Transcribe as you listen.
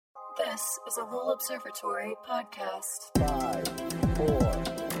This is a Lowell Observatory podcast. 5, 4,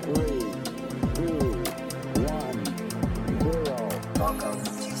 3, 2, 1, 0. Welcome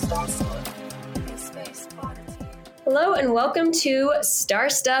to Star Stuff, a space oddity. Hello and welcome to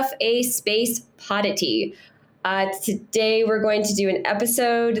Star Stuff, a space oddity. Today we're going to do an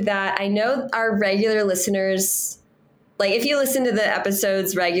episode that I know our regular listeners, like if you listen to the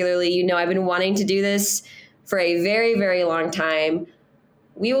episodes regularly, you know I've been wanting to do this for a very, very long time.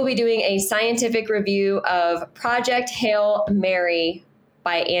 We will be doing a scientific review of Project Hail Mary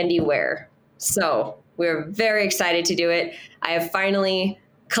by Andy Weir. So we're very excited to do it. I have finally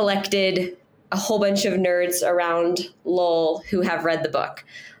collected a whole bunch of nerds around Lowell who have read the book.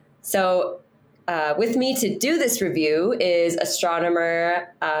 So with me to do this review is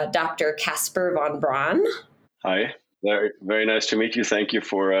astronomer Dr. Casper von Braun. Hi. Very, very nice to meet you. Thank you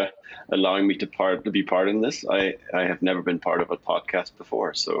for allowing me to be part in this. I have never been part of a podcast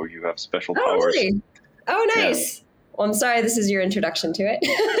before, so you have special powers. Really? Oh, nice. Yeah. Well, I'm sorry this is your introduction to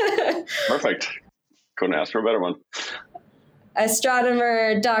it. Perfect. Couldn't ask for a better one.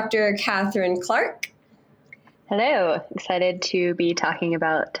 Astronomer Dr. Catherine Clark. Hello. Excited to be talking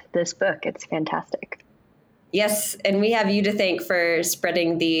about this book. It's fantastic. Yes, and we have you to thank for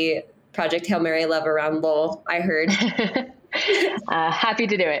spreading the Project Hail Mary love around Lowell, I heard. Happy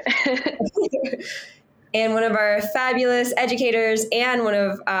to do it. And one of our fabulous educators and one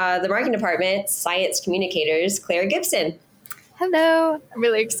of the marketing department science communicators, Claire Gibson. Hello. I'm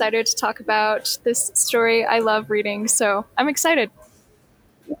really excited to talk about this story. I love reading, so I'm excited.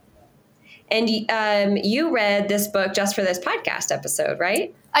 And you read this book just for this podcast episode,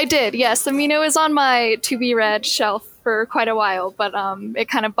 right? I did, yes. I mean, it was on my to-be-read shelf for quite a while, but it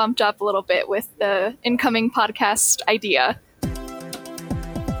kind of bumped up a little bit with the incoming podcast idea.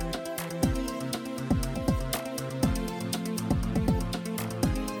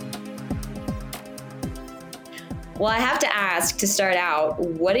 Well, I have to ask to start out,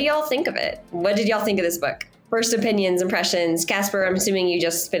 what do y'all think of it? What did y'all think of this book? First opinions, impressions. Casper, I'm assuming you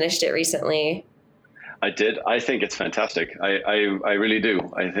just finished it recently. I did. I think it's fantastic. I really do.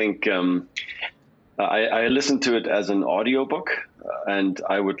 I think I listened to it as an audiobook, and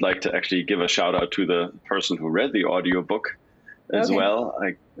I would like to actually give a shout out to the person who read the audiobook as well.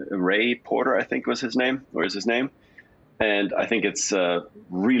 Ray Porter, I think was his name, or is his name. And I think it's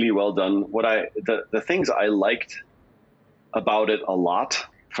really well done. The things I liked about it a lot,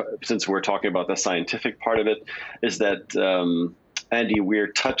 since we're talking about the scientific part of it, is that Andy Weir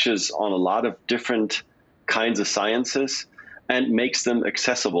touches on a lot of different kinds of sciences and makes them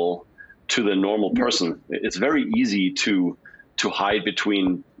accessible to the normal person. It's very easy to hide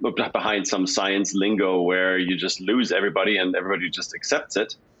behind some science lingo where you just lose everybody and everybody just accepts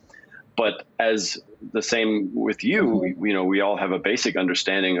it. But as the same with you, we all have a basic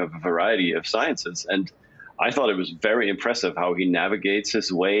understanding of a variety of sciences. And I thought it was very impressive how he navigates his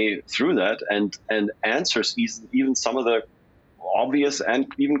way through that and answers even some of the obvious and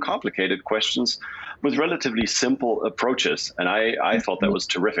even complicated questions with relatively simple approaches. And I thought that was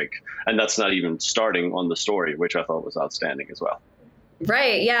terrific. And that's not even starting on the story, which I thought was outstanding as well.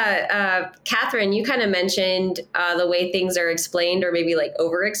 Right. Yeah. Catherine, you kind of mentioned the way things are explained or maybe like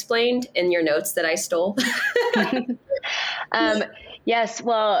over-explained in your notes that I stole. Yes.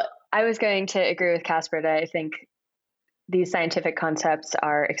 Well, I was going to agree with Casper that I think these scientific concepts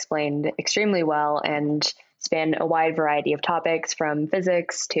are explained extremely well and span a wide variety of topics from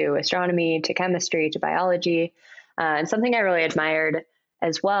physics to astronomy to chemistry to biology. And something I really admired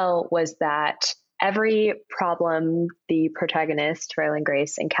as well was that every problem the protagonist, Ryland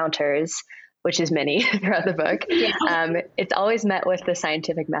Grace, encounters, which is many throughout the book, it's always met with the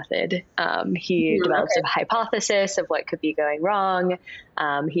scientific method. He develops a hypothesis of what could be going wrong.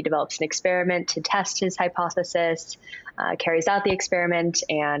 He develops an experiment to test his hypothesis, carries out the experiment,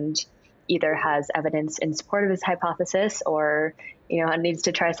 and either has evidence in support of his hypothesis or, needs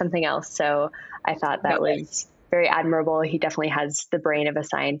to try something else. So I thought that was very admirable. He definitely has the brain of a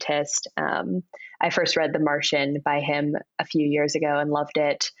scientist. I first read The Martian by him a few years ago and loved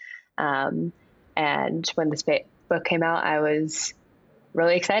it. And when this book came out, I was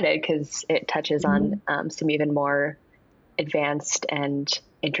really excited because it touches on some even more advanced and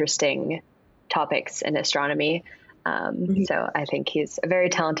interesting topics in astronomy. So I think he's a very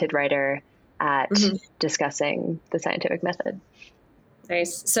talented writer at discussing the scientific method.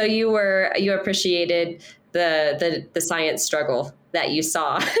 Nice. So you appreciated the science struggle that you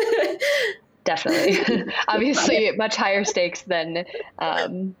saw. Definitely. Obviously, much higher stakes than,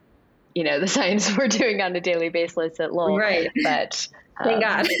 the science we're doing on a daily basis at Lowell. Right. But thank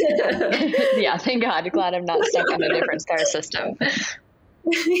God. Yeah, thank God. Glad I'm not stuck on a different star system.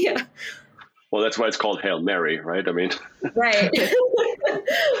 Yeah. Well, that's why it's called Hail Mary, right? I mean, Right.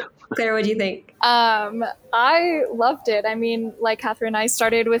 Claire, what do you think? I loved it. I mean, like Catherine, I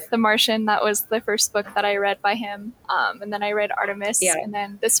started with The Martian. That was the first book that I read by him. And then I read Artemis, Yeah. and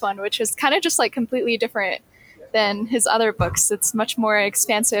then this one, which is kind of just like completely different than his other books. It's much more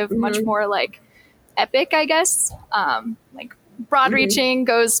expansive, much more like epic, I guess. Like broad reaching,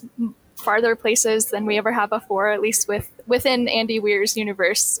 goes farther places than we ever have before, at least within Andy Weir's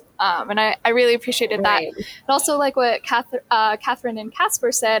universe. And I really appreciated that. Right. And also, like what Catherine and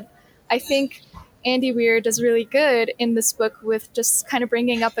Casper said, I think Andy Weir does really good in this book with just kind of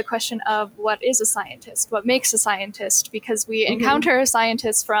bringing up the question of what is a scientist, what makes a scientist, because we encounter a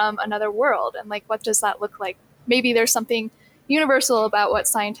scientist from another world, and like, what does that look like? Maybe there's something universal about what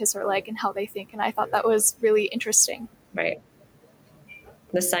scientists are like and how they think, and I thought that was really interesting. Right.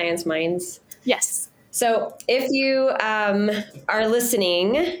 The science minds. Yes. So if you are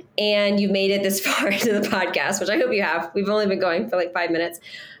listening and you've made it this far into the podcast, which I hope you have, we've only been going for like 5 minutes,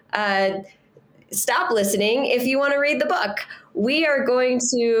 stop listening if you want to read the book. We are going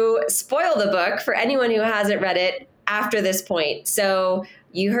to spoil the book for anyone who hasn't read it after this point. So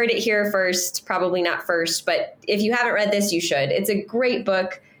you heard it here first, probably not first, but if you haven't read this, you should. It's a great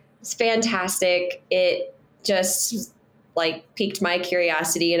book. It's fantastic. It just like piqued my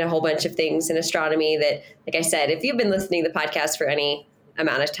curiosity and a whole bunch of things in astronomy that, like I said, if you've been listening to the podcast for any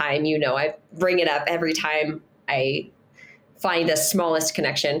amount of time, you know I bring it up every time I find the smallest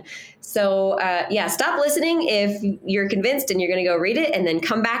connection. So yeah, stop listening if you're convinced and you're going to go read it, and then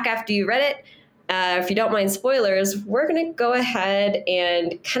come back after you read it. If you don't mind spoilers, we're going to go ahead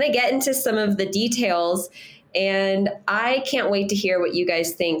and kind of get into some of the details. And I can't wait to hear what you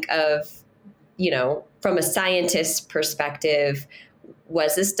guys think of, you know, from a scientist's perspective.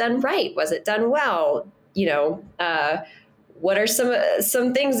 Was this done right? Was it done well? You know, what are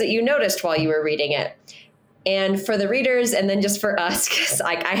some things that you noticed while you were reading it? And for the readers, and then just for us, because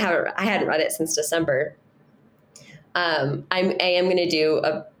like I hadn't read it since December. I am going to do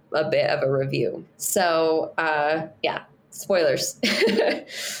a bit of a review. So yeah, spoilers.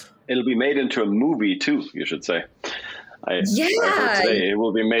 it'll be made into a movie too, you should say. I heard today it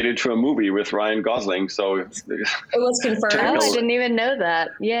will be made into a movie with Ryan Gosling. So it was confirmed. Oh, I didn't even know that.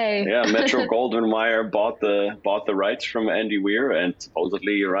 Yay! Yeah, Metro-Goldwyn-Mayer bought the rights from Andy Weir, and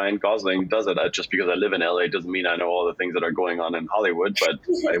supposedly Ryan Gosling does it. Just because I live in LA doesn't mean I know all the things that are going on in Hollywood, but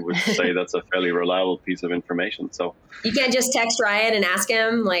I would say that's a fairly reliable piece of information. So you can't just text Ryan and ask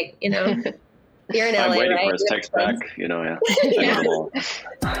him, like, you know, you're in LA, I'm waiting right? for his text back. You know, yeah.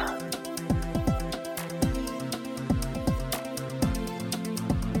 Yeah.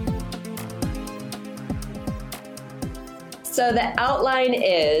 So the outline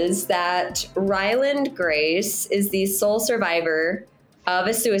is that Ryland Grace is the sole survivor of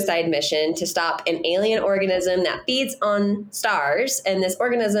a suicide mission to stop an alien organism that feeds on stars. And this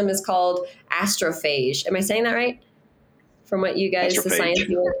organism is called astrophage. Am I saying that right? From what you guys, Astrophage. the science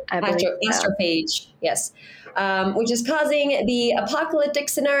people, astrophage, yes. Which is causing the apocalyptic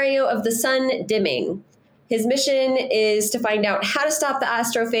scenario of the sun dimming. His mission is to find out how to stop the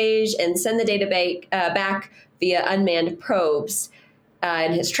astrophage and send the data back via unmanned probes.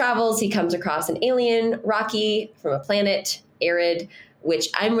 In his travels, he comes across an alien, Rocky, from a planet, Arid, which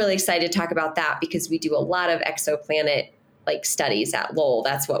I'm really excited to talk about that because we do a lot of exoplanet like studies at Lowell.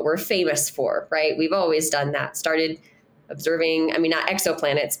 That's what we're famous for, right? We've always done that. Started observing, I mean, not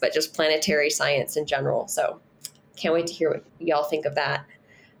exoplanets, but just planetary science in general. So can't wait to hear what y'all think of that.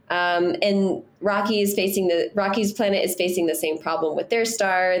 And Rocky's planet is facing the same problem with their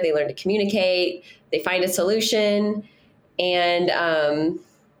star. They learn to communicate. They find a solution. And,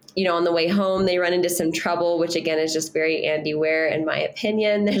 you know, on the way home, they run into some trouble, which again is just very Andy Weir, in my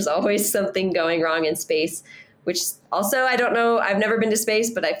opinion. There's always something going wrong in space, which also, I don't know. I've never been to space,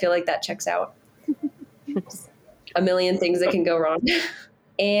 but I feel like that checks out. A million things that can go wrong.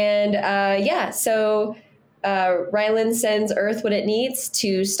 And so Ryland sends Earth what it needs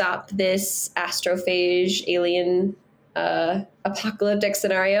to stop this astrophage alien apocalyptic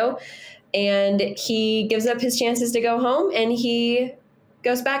scenario. And he gives up his chances to go home, and he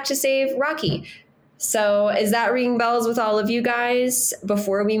goes back to save Rocky. So is that ringing bells with all of you guys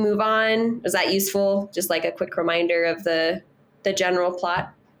before we move on? Is that useful? Just like a quick reminder of the general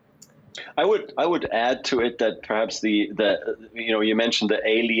plot. I would add to it that perhaps the you know, you mentioned the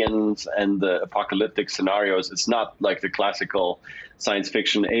aliens and the apocalyptic scenarios. It's not like the classical science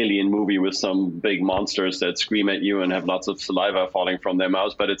fiction alien movie with some big monsters that scream at you and have lots of saliva falling from their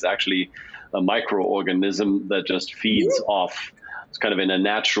mouths, but it's actually a microorganism that just feeds off kind of in a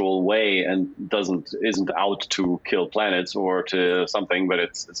natural way and isn't out to kill planets or to something, but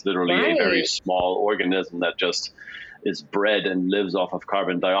it's literally a very small organism that just is bred and lives off of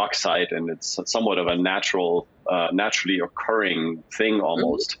carbon dioxide, and it's somewhat of a naturally occurring thing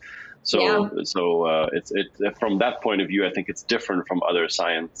almost. So it's from that point of view, I think it's different from other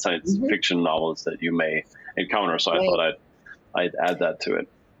science fiction novels that you may encounter. So I thought I'd add that to it.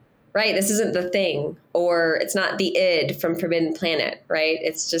 Right. This isn't the Thing, or it's not the id from Forbidden Planet, right?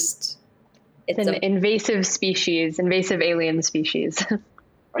 It's just it's an invasive alien species.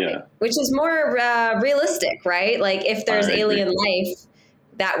 Right. Yeah. Which is more realistic, right? Like if there's alien life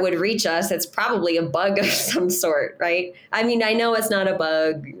that would reach us, it's probably a bug of some sort, right? I mean, I know it's not a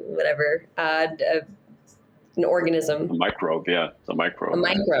bug, whatever, an organism. A microbe, yeah. It's a microbe. A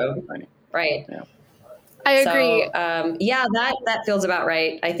microbe, right. Yeah. I agree. So, that feels about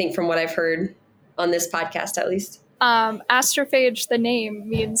right, I think, from what I've heard on this podcast, at least. Astrophage, the name,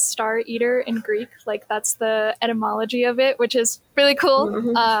 means star eater in Greek. Like, that's the etymology of it, which is really cool.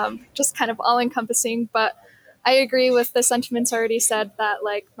 Mm-hmm. Just kind of all-encompassing. But I agree with the sentiments already said that,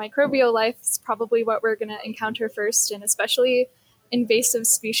 like, microbial life is probably what we're going to encounter first, and especially invasive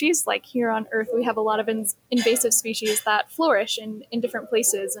species. Like, here on Earth, we have a lot of invasive species that flourish in different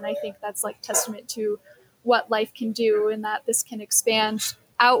places, and I think that's, like, testament to what life can do, and that this can expand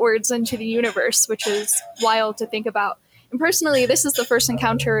outwards into the universe, which is wild to think about. And personally, this is the first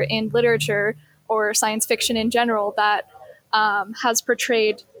encounter in literature or science fiction in general that has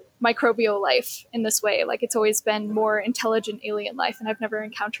portrayed microbial life in this way. Like, it's always been more intelligent alien life, and I've never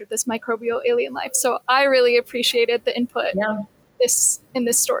encountered this microbial alien life. So I really appreciated the input in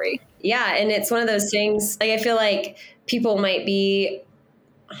this story. Yeah, and it's one of those things, like, I feel like people might be,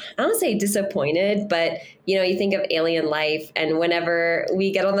 I don't want to say disappointed, but, you know, you think of alien life, and whenever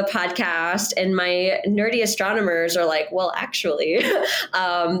we get on the podcast and my nerdy astronomers are like, well, actually,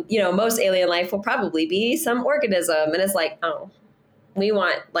 most alien life will probably be some organism. And it's like, oh, we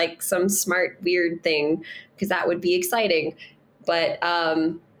want like some smart, weird thing, because that would be exciting. But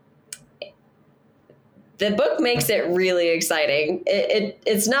the book makes it really exciting.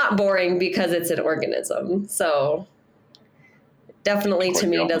 It's not boring because it's an organism. So definitely to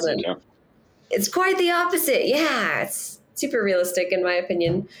me doesn't. Yeah. It's quite the opposite. Yeah, it's super realistic in my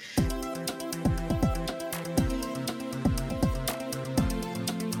opinion.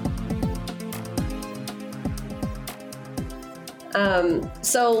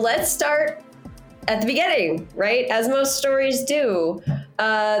 So let's start at the beginning, right? As most stories do.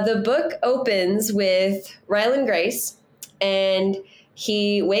 The book opens with Ryland Grace, and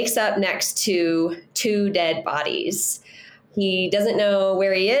he wakes up next to two dead bodies. He doesn't know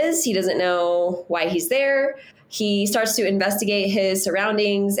where he is. He doesn't know why he's there. He starts to investigate his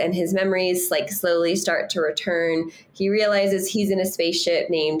surroundings, and his memories like slowly start to return. He realizes he's in a spaceship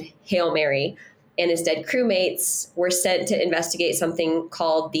named Hail Mary, and his dead crewmates were sent to investigate something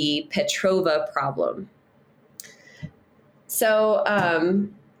called the Petrova problem. So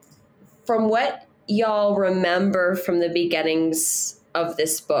from what y'all remember from the beginnings of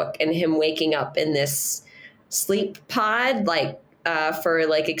this book and him waking up in this sleep pod, for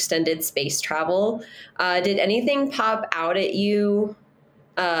like extended space travel, did anything pop out at you,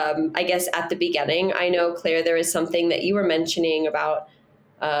 I guess, at the beginning? I know, Claire, there was something that you were mentioning about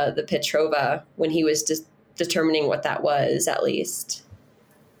the Petrova when he was determining what that was, at least.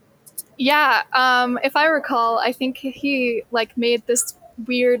 Yeah, if I recall, I think he like made this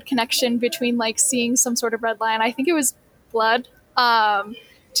weird connection between like seeing some sort of red line. I think it was blood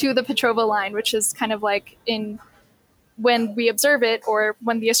to the Petrova line, which is kind of like in when we observe it, or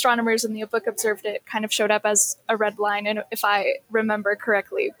when the astronomers in the book observed it, kind of showed up as a red line, and if I remember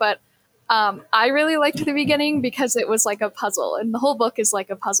correctly. But I really liked the beginning because it was like a puzzle, and the whole book is like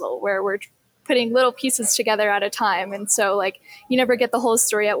a puzzle where we're putting little pieces together at a time. And so like you never get the whole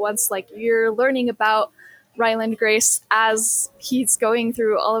story at once. Like you're learning about Ryland Grace as he's going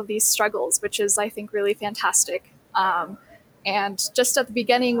through all of these struggles, which is, I think, really fantastic. And just at the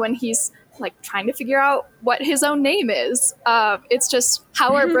beginning when he's like trying to figure out what his own name is, it's just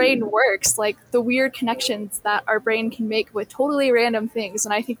how our brain works, like the weird connections that our brain can make with totally random things.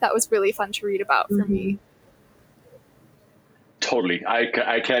 And I think that was really fun to read about for me. Totally.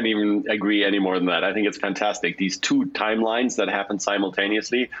 I can't even agree any more than that. I think it's fantastic. These two timelines that happen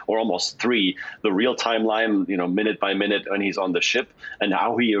simultaneously, or almost three, the real timeline, minute by minute when he's on the ship, and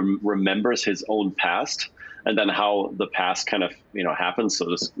how he remembers his own past, and then how the past kind of, happens. So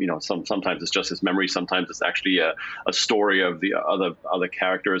this, sometimes it's just his memory. Sometimes it's actually a story of the other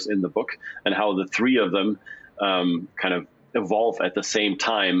characters in the book, and how the three of them kind of evolve at the same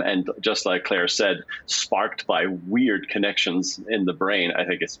time. And just like Claire said, sparked by weird connections in the brain. I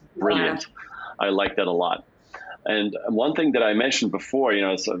think it's brilliant. Yeah. I like that a lot. And one thing that I mentioned before,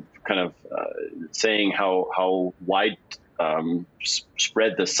 is kind of saying how wide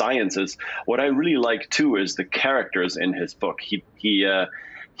spread the science is. What I really like too is the characters in his book.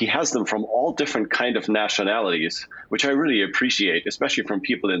 He has them from all different kind of nationalities, which I really appreciate, especially from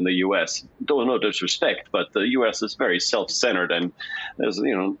people in the U.S. No disrespect, but the U.S. is very self-centered, and there's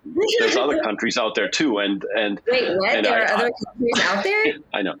other countries out there too. And wait, what? And there are other countries out there?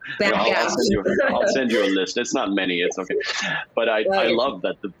 I know. I'll send you a list. It's not many. It's okay. But I love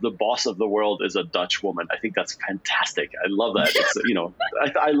that the boss of the world is a Dutch woman. I think that's fantastic. I love that.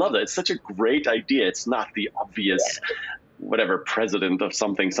 It's, I love that. It's such a great idea. It's not the obvious. Whatever president of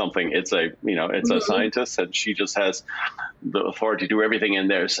something, it's a a scientist, and she just has the authority to do everything. And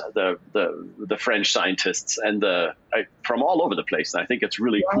there's the French scientists and from all over the place. And I think it's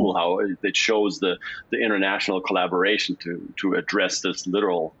really cool how it shows the international collaboration to address this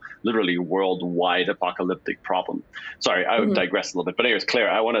literally worldwide apocalyptic problem. Sorry, I would digress a little bit. But anyways, Claire,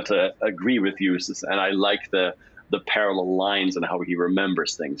 I wanted to agree with you, and I like the parallel lines and how he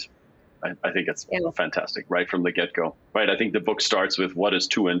remembers things. I think it's fantastic right from the get-go. Right, I think the book starts with "What is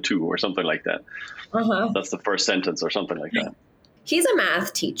 2 and 2" or something like that. That's the first sentence or something like that. He's a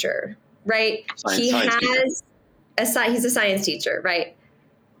math teacher, right? He's a science teacher, right?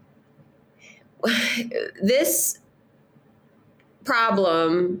 This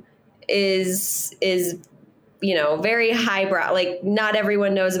problem is very highbrow. Like, not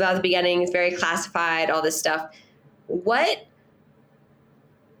everyone knows about the beginning. It's very classified, all this stuff.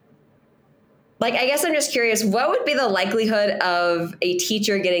 I guess I'm just curious, what would be the likelihood of a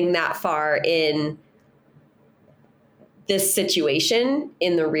teacher getting that far in this situation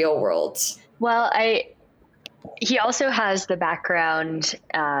in the real world? Well, he also has the background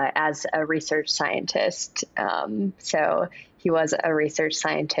as a research scientist. So he was a research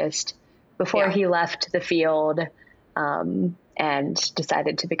scientist before he left the field and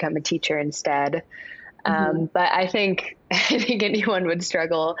decided to become a teacher instead. But I think anyone would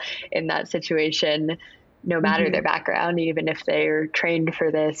struggle in that situation, no matter their background, even if they're trained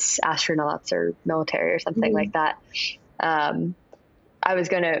for this, astronauts or military or something like that. I was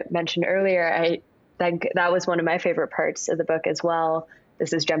going to mention earlier, I think that was one of my favorite parts of the book as well.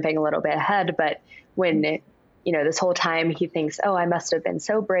 This is jumping a little bit ahead, but when, this whole time he thinks, oh, I must have been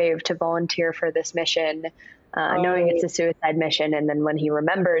so brave to volunteer for this mission, knowing it's a suicide mission. And then when he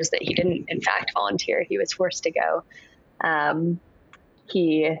remembers that he didn't, in fact, volunteer, he was forced to go,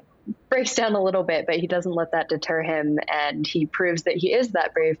 he breaks down a little bit, but he doesn't let that deter him. And he proves that he is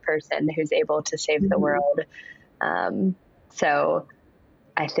that brave person who's able to save the world. So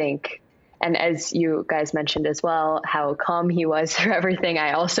I think, and as you guys mentioned as well, how calm he was through everything,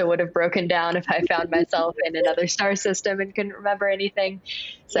 I also would have broken down if I found myself in another star system and couldn't remember anything.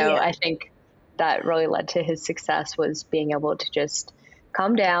 So I think that really led to his success, was being able to just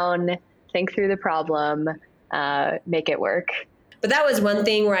calm down, think through the problem, make it work. But that was one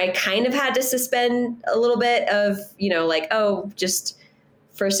thing where I kind of had to suspend a little bit of, just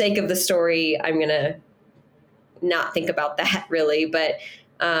for sake of the story, I'm going to not think about that really. But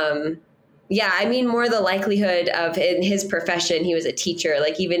more the likelihood of in his profession, he was a teacher,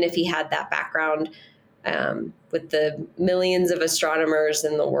 like even if he had that background with the millions of astronomers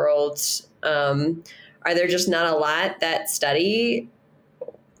in the world, are there just not a lot that study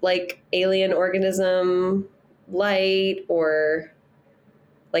like alien organism light or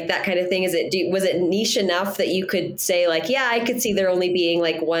like that kind of thing? Was it niche enough that you could say like, yeah, I could see there only being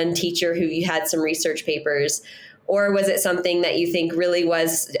like one teacher who you had some research papers, or was it something that you think really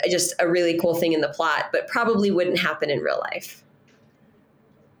was just a really cool thing in the plot, but probably wouldn't happen in real life?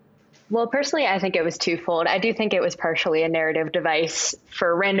 Well, personally, I think it was twofold. I do think it was partially a narrative device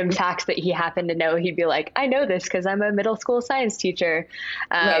for random facts that he happened to know. He'd be like, I know this because I'm a middle school science teacher.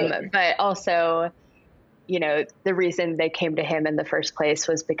 But also, the reason they came to him in the first place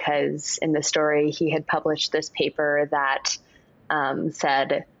was because in the story, he had published this paper that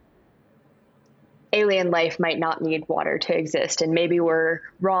said alien life might not need water to exist. And maybe we're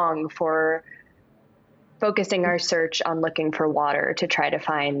wrong for focusing our search on looking for water to try to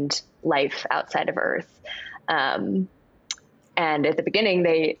find life outside of Earth. And at the beginning,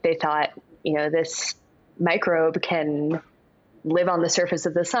 they thought, this microbe can live on the surface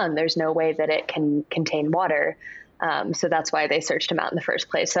of the sun. There's no way that it can contain water. So that's why they searched him out in the first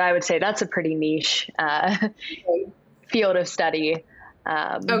place. So I would say that's a pretty niche field of study.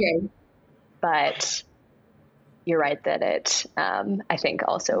 But you're right that it, I think,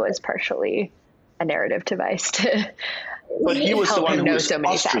 also is partially a narrative device to But he was the help one him who know was so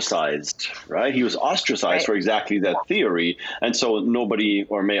many facts. ostracized, right? He was ostracized Right. for exactly that theory, and so nobody,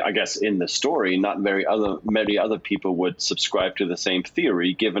 or I guess in the story, not many other people would subscribe to the same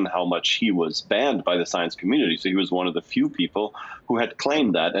theory, given how much he was banned by the science community. So he was one of the few people who had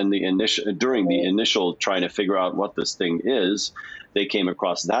claimed that, and during the initial trying to figure out what this thing is, they came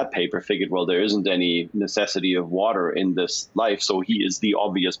across that paper, figured, well, there isn't any necessity of water in this life, so he is the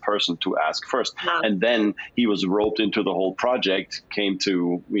obvious person to ask first. And then he was roped into the whole project, came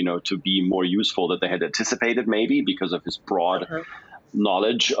to, to be more useful than they had anticipated, maybe because of his broad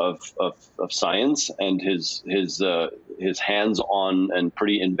knowledge of science and his hands-on and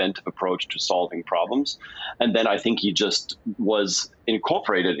pretty inventive approach to solving problems. And then I think he just was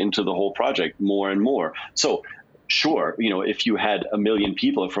incorporated into the whole project more and more. So sure, if you had 1 million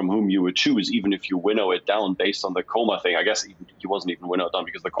people from whom you would choose, even if you winnow it down based on the coma thing, I guess he wasn't even winnowed down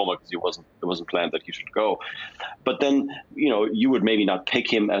because the coma, because it wasn't planned that he should go. But then, you would maybe not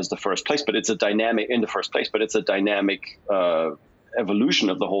pick him as the first place, but it's a dynamic evolution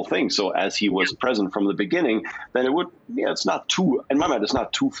of the whole thing. So as he was present from the beginning, then it's not too, in my mind, it's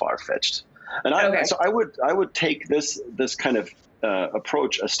not too far-fetched. And I would take this kind of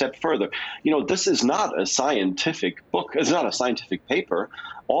approach a step further. This is not a scientific book. It's not a scientific paper.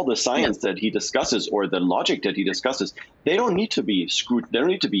 All the science that he discusses, or the logic that he discusses, they don't need to be you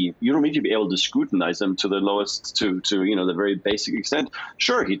don't need to be able to scrutinize them to the lowest, to the very basic extent.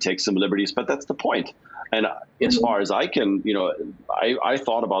 Sure, he takes some liberties, but that's the point. And as far as I can, I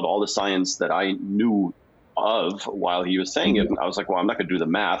thought about all the science that I knew of while he was saying it, and I was like, well, I'm not going to do the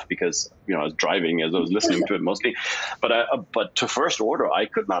math because I was driving as I was listening to it mostly. But to first order, I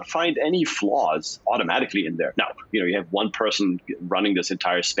could not find any flaws automatically in there. Now, you have one person running this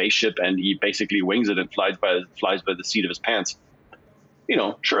entire spaceship, and he basically wings it and flies by the seat of his pants.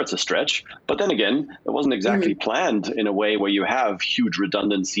 Sure, it's a stretch, but then again, it wasn't exactly planned in a way where you have huge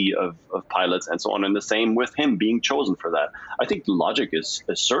redundancy of pilots and so on. And the same with him being chosen for that. I think the logic is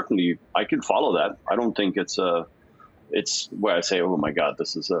certainly, I can follow that. I don't think it's where I say, oh my God,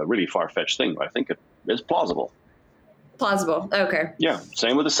 this is a really far-fetched thing. I think it is plausible. Plausible. Okay. Yeah.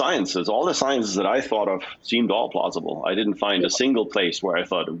 Same with the sciences. All the sciences that I thought of seemed all plausible. I didn't find a single place where I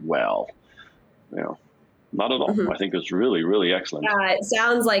thought, well, not at all. I think it's really, really excellent. Yeah, it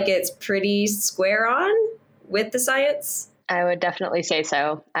sounds like it's pretty square on with the science. I would definitely say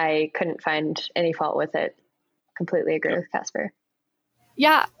so. I couldn't find any fault with it. Completely agree with Casper.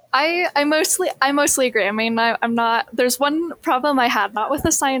 Yeah, I mostly agree. I mean, I'm not. There's one problem I had, not with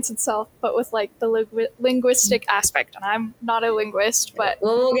the science itself, but with like the linguistic aspect. And I'm not a linguist, but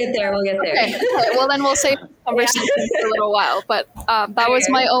we'll get there. Okay. Well, then we'll save the conversation for a little while. But that was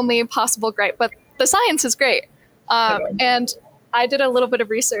my only possible gripe. But the science is great. And I did a little bit of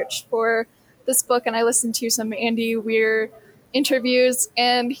research for this book, and I listened to some Andy Weir interviews,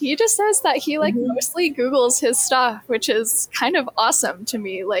 and he just says that he mostly Googles his stuff, which is kind of awesome to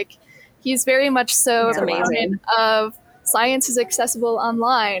me. Like, he's very much so the proponent of science is accessible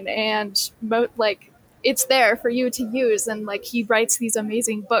online, and it's there for you to use. And like, he writes these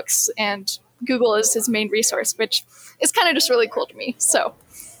amazing books, and Google is his main resource, which is kind of just really cool to me. So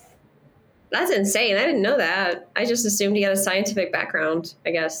that's insane. I didn't know that. I just assumed he had a scientific background,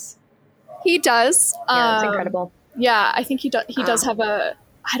 I guess. He does. Yeah, that's incredible. Yeah, I think he does have a,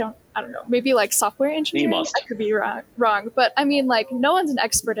 I don't know, maybe like software engineering. He must. I could be wrong, but I mean, like, no one's an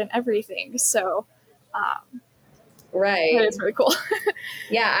expert in everything, so right, it's really cool.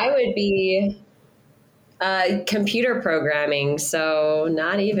 Yeah, I would be computer programming, so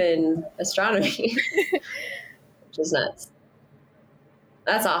not even astronomy, which is nuts.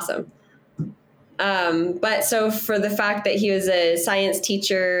 That's awesome. But so for the fact that he was a science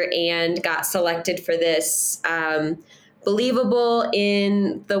teacher and got selected for this, believable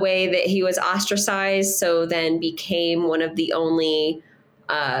in the way that he was ostracized, so then became one of the only,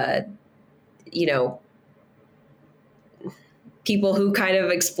 people who kind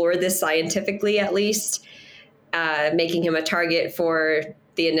of explored this scientifically, at least, making him a target for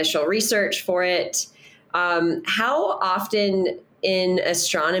the initial research for it. How often in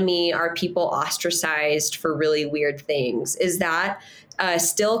astronomy are people ostracized for really weird things? Is that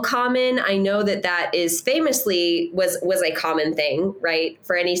still common? I know that is famously was a common thing, right,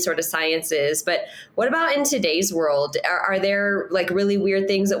 for any sort of sciences. But what about in today's world? Are there like really weird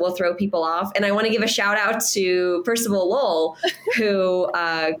things that will throw people off? And I want to give a shout out to Percival Lowell, who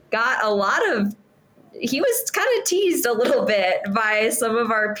got a lot of, he was kind of teased a little bit by some of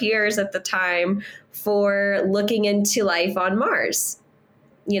our peers at the time for looking into life on Mars,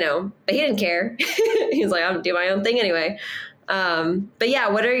 but he didn't care. He's like, I'm doing my own thing anyway. But yeah,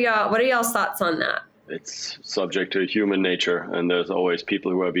 what are y'all's thoughts on that? it's subject to human nature, and there's always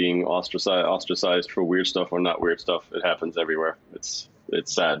people who are being ostracized for weird stuff or not weird stuff. It happens everywhere. It's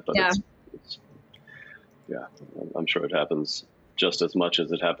sad, but it's yeah, I'm sure it happens just as much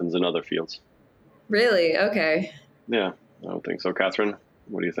as it happens in other fields. Really? Okay. Yeah, I don't think so. Catherine,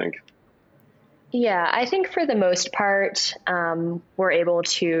 what do you think? Yeah, I think for the most part, we're able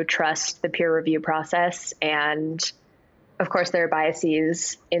to trust the peer review process. And of course, there are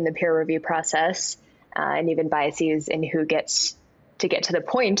biases in the peer review process, and even biases in who gets to get to the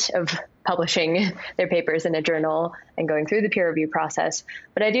point of publishing their papers in a journal and going through the peer review process.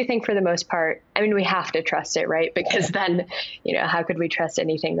 But I do think for the most part, I mean, we have to trust it, right? Because then, how could we trust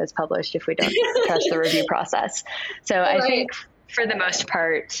anything that's published if we don't trust the review process? So I think for the most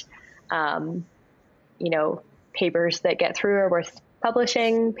part, papers that get through are worth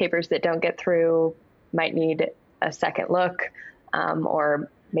publishing. Papers that don't get through might need a second look, or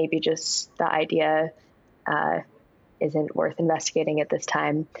maybe just the idea isn't worth investigating at this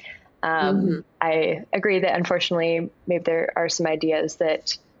time. I agree that unfortunately, maybe there are some ideas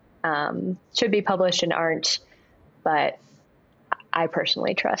that should be published and aren't, but I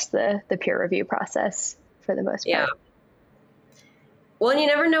personally trust the peer review process for the most part. Yeah. Well, and you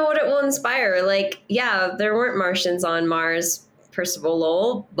never know what it will inspire. Like, yeah, there weren't Martians on Mars, Percival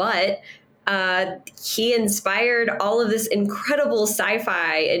Lowell, but he inspired all of this incredible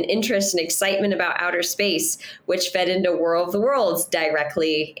sci-fi and interest and excitement about outer space, which fed into War of the Worlds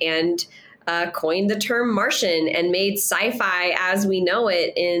directly and coined the term Martian and made sci-fi as we know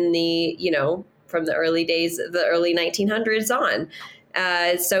it in the, from the early days, the early 1900s on.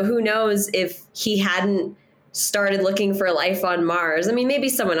 So who knows if he hadn't started looking for life on Mars. I mean, maybe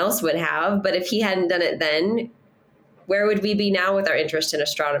someone else would have, but if he hadn't done it then, where would we be now with our interest in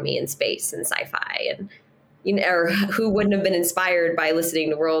astronomy and space and sci-fi? And or who wouldn't have been inspired by listening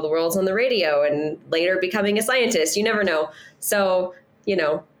to World of the Worlds on the radio and later becoming a scientist? You never know. So,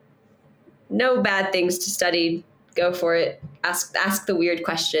 no bad things to study. Go for it. Ask the weird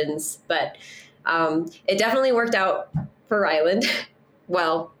questions. But it definitely worked out for Ryland.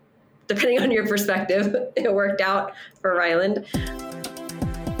 Well, depending on your perspective, it worked out for Ryland.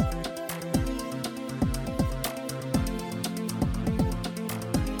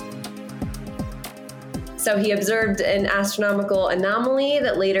 So he observed an astronomical anomaly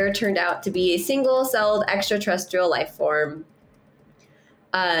that later turned out to be a single-celled extraterrestrial life form.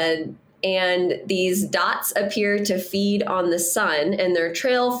 And these dots appear to feed on the sun, and their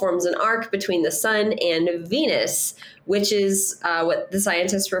trail forms an arc between the sun and Venus, which is what the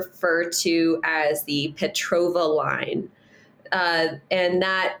scientists refer to as the Petrova line. And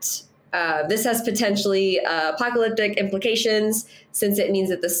that this has potentially apocalyptic implications, since it means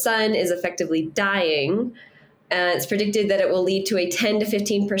that the sun is effectively dying. It's predicted that it will lead to a 10 to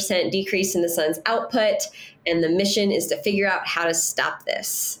 15% decrease in the sun's output, and the mission is to figure out how to stop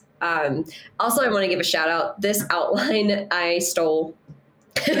this. Also, I want to give a shout out. This outline I stole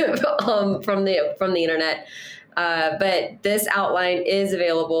from the internet, but this outline is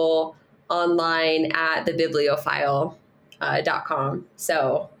available online at thebibliophile.com.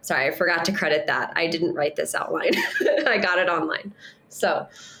 So sorry, I forgot to credit that. I didn't write this outline. I got it online. So,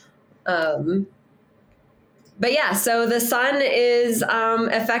 but yeah, so the sun is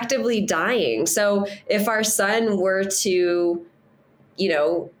effectively dying. So if our sun were to,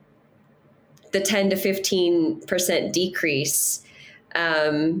 the 10 to 15% decrease,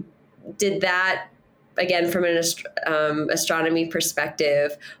 did that, again, from an astronomy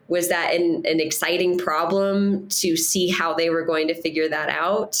perspective, was that an exciting problem to see how they were going to figure that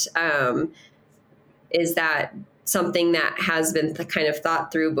out? Is that something that has been kind of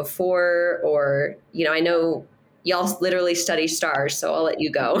thought through before? Or, I know y'all literally study stars, so I'll let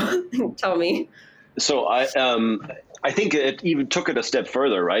you go. Tell me. So I think it even took it a step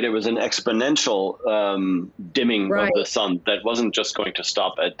further, right? It was an exponential dimming of the sun that wasn't just going to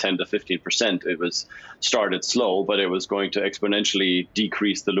stop at 10 to 15%. It was started slow, but it was going to exponentially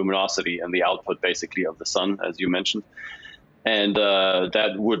decrease the luminosity and the output basically of the sun, as you mentioned. And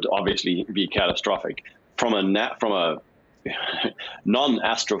that would obviously be catastrophic. From a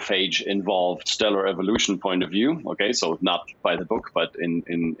non-astrophage involved stellar evolution point of view, okay, so not by the book, but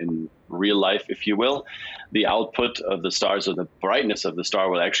in real life, if you will, the output of the stars, or the brightness of the star,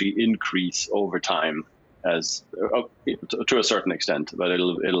 will actually increase over time as to a certain extent, but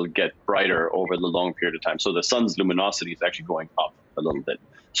it'll get brighter over the long period of time. So the sun's luminosity is actually going up a little bit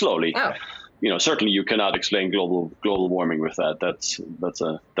slowly. Oh. Certainly you cannot explain global warming with that. That's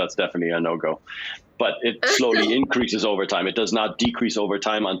definitely a no-go. But it slowly increases over time. It does not decrease over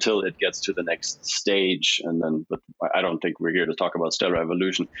time until it gets to the next stage. But I don't think we're here to talk about stellar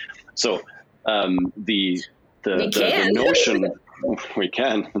evolution. So The notion we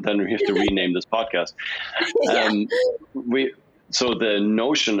can, but then we have to rename this podcast. So the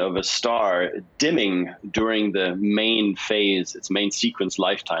notion of a star dimming during the main phase, its main sequence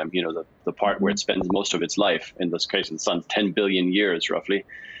lifetime, the part where it spends most of its life, in this case, the sun's 10 billion years roughly,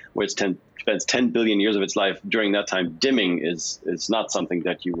 where it spends 10 billion years of its life. During that time, dimming is not something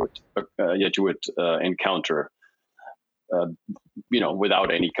that you would encounter,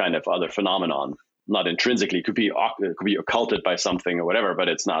 without any kind of other phenomenon. Not intrinsically, it could be occulted by something or whatever, but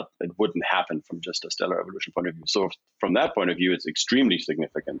it wouldn't happen from just a stellar evolution point of view. So from that point of view, it's extremely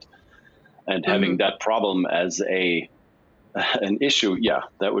significant. And having that problem as an issue,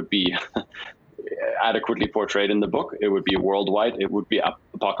 that would be adequately portrayed in the book. It would be worldwide. It would be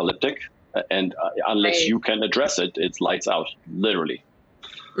apocalyptic. And unless you can address it, it's lights out, literally.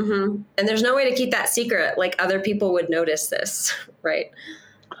 Mm-hmm. And there's no way to keep that secret. Like, other people would notice this, right?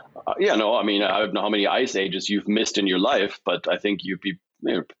 I don't know how many ice ages you've missed in your life, but I think you'd be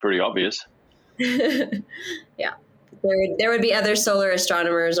pretty obvious. Yeah. There would be other solar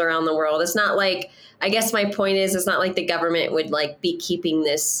astronomers around the world. It's not like, I guess my point is, it's not like the government would be keeping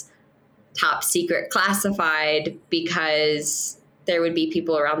this top secret classified, because there would be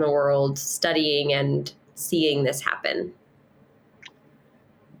people around the world studying and seeing this happen.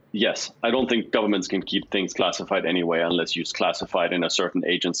 Yes, I don't think governments can keep things classified anyway, unless it's classified in a certain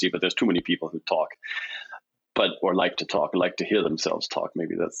agency. But there's too many people who talk, or like to hear themselves talk.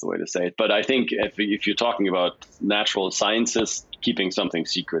 Maybe that's the way to say it. But I think if you're talking about natural sciences, keeping something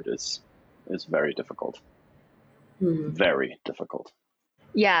secret is very difficult. Mm-hmm. Very difficult.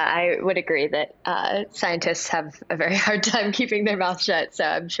 Yeah, I would agree that scientists have a very hard time keeping their mouth shut. So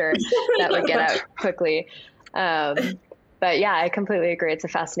I'm sure that would get out quickly. But yeah, I completely agree. It's a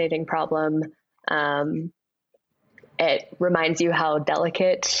fascinating problem. It reminds you how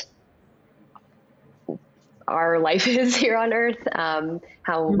delicate our life is here on Earth,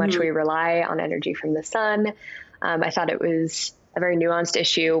 how much we rely on energy from the sun. I thought it was a very nuanced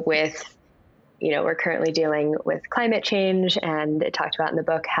issue with, we're currently dealing with climate change, and it talked about in the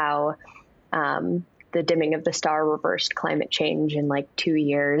book how the dimming of the star reversed climate change in 2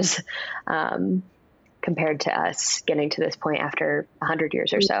 years. Compared to us getting to this point after 100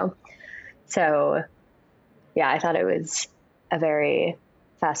 years or so. So, yeah, I thought it was a very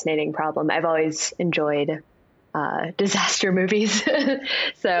fascinating problem. I've always enjoyed disaster movies.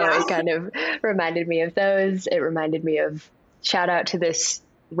 It kind of reminded me of those. It reminded me of, shout out to this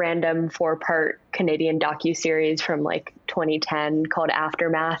random 4-part Canadian docuseries from 2010 called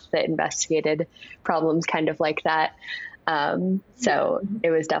Aftermath that investigated problems kind of like that. So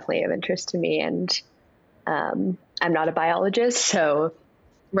it was definitely of interest to me, and I'm not a biologist, so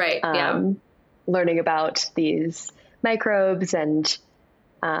learning about these microbes and,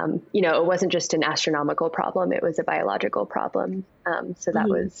 it wasn't just an astronomical problem, it was a biological problem. So that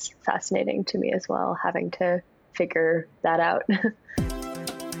was fascinating to me as well, having to figure that out.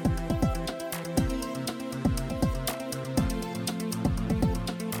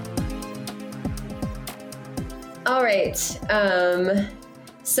 All right.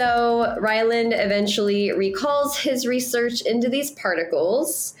 So Ryland eventually recalls his research into these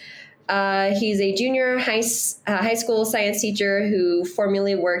particles. He's a junior high school science teacher who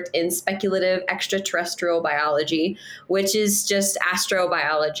formerly worked in speculative extraterrestrial biology, which is just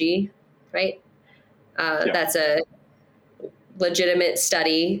astrobiology, right? That's a legitimate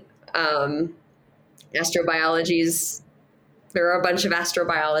study. Astrobiology's, there are a bunch of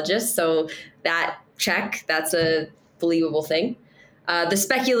astrobiologists, so that's a believable thing. The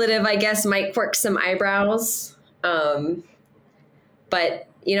speculative, I guess, might quirk some eyebrows. But,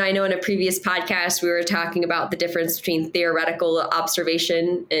 I know in a previous podcast, we were talking about the difference between theoretical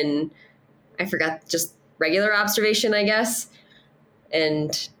observation and, I forgot, just regular observation, I guess.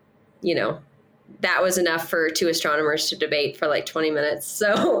 And, that was enough for two astronomers to debate for 20 minutes.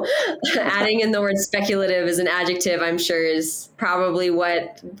 So adding in the word speculative as an adjective, I'm sure, is probably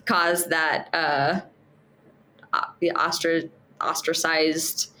what caused that the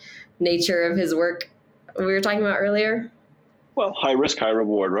ostracized nature of his work we were talking about earlier. Well, high risk, high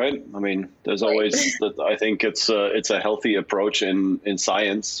reward, right? I mean, there's always that. I think it's a healthy approach in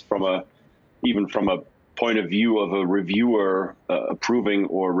science even from a point of view of a reviewer approving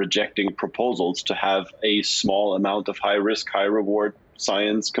or rejecting proposals, to have a small amount of high risk, high reward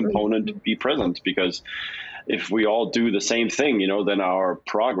science component be present, because if we all do the same thing, then our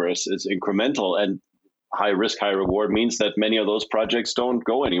progress is incremental, and high risk, high reward means that many of those projects don't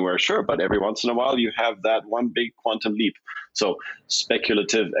go anywhere. Sure. But every once in a while you have that one big quantum leap. So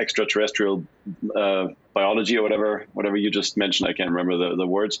speculative extraterrestrial biology, or whatever you just mentioned, I can't remember the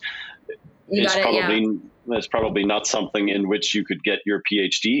words. You got it, yeah. It's probably not something in which you could get your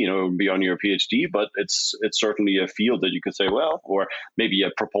PhD, it would be on your PhD, but it's certainly a field that you could say, well, or maybe a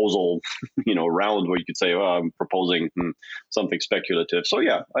proposal, round where you could say, well, I'm proposing something speculative. So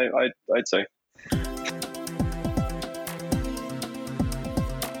yeah, I'd say.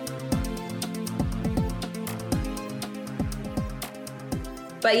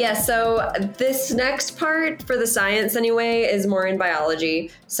 But yeah, so this next part for the science anyway is more in biology.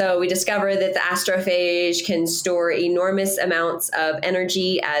 So we discover that the astrophage can store enormous amounts of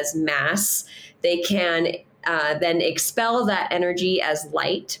energy as mass. They can then expel that energy as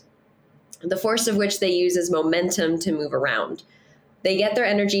light, the force of which they use as momentum to move around. They get their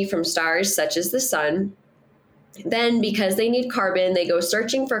energy from stars such as the sun. Then, because they need carbon, they go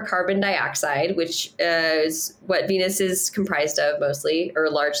searching for carbon dioxide, which is what Venus is comprised of mostly or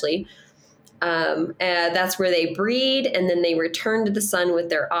largely. And that's where they breed, and then they return to the sun with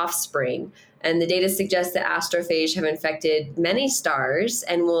their offspring. And the data suggests that astrophage have infected many stars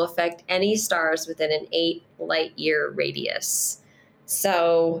and will affect any stars within an 8 light year radius.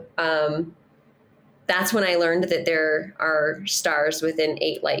 So that's when I learned that there are stars within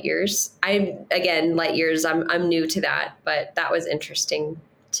 8 light years. Light years, I'm new to that, but that was interesting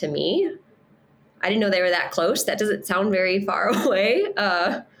to me. I didn't know they were that close. That doesn't sound very far away.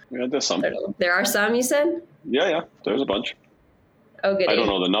 Yeah, there's some. There are some, you said? Yeah, there's a bunch. Oh, good. I don't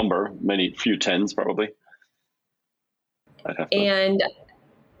know the number. Few tens probably. And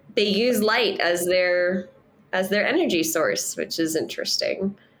they use light as their energy source, which is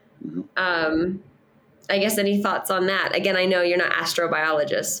interesting. Mm-hmm. I guess any thoughts on that? Again, I know you're not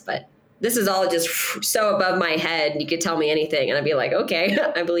astrobiologists, but this is all just so above my head. You could tell me anything and I'd be like, okay,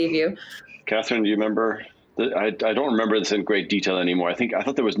 I believe you. Catherine, do you remember? I don't remember this in great detail anymore. I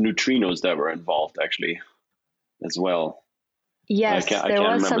thought there was neutrinos that were involved actually as well. Yes, there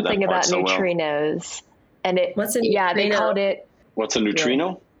was something about neutrinos. And what's a neutrino? Yeah, they called it. What's a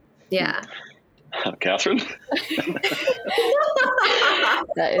neutrino? Yeah. Catherine?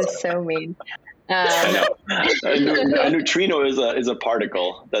 That is so mean. I know. A neutrino is a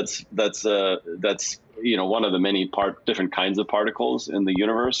particle that's one of the many different kinds of particles in the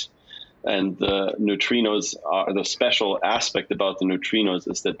universe, and the neutrinos are the special aspect about the neutrinos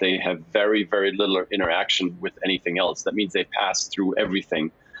is that they have very, very little interaction with anything else. That means they pass through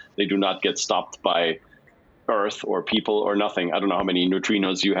everything. They do not get stopped by Earth or people or nothing. I don't know how many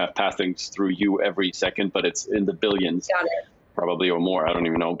neutrinos you have passing through you every second, but it's in the billions. Got it. Probably or more. I don't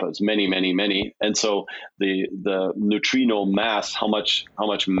even know, but it's many, many, many. And so the neutrino mass, how much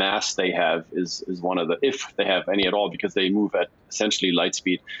mass they have is one of the, if they have any at all, because they move at essentially light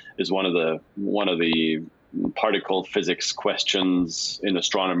speed, is one of the particle physics questions in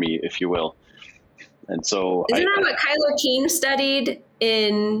astronomy, if you will. And so isn't that what Kylo Keene studied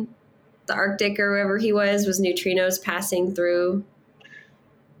in the Arctic or wherever he was neutrinos passing through?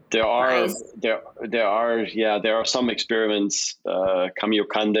 There are some experiments.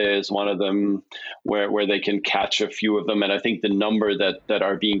 Kamiokande is one of them, where they can catch a few of them, and I think the number that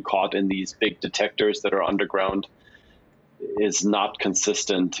are being caught in these big detectors that are underground is not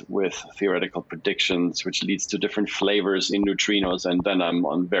consistent with theoretical predictions, which leads to different flavors in neutrinos. And then I'm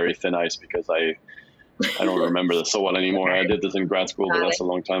on very thin ice because I don't remember this so well anymore. I did this in grad school, but that's a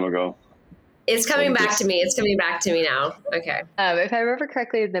long time ago. It's coming back to me. It's coming back to me now. Okay. If I remember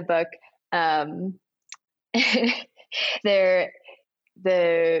correctly in the book,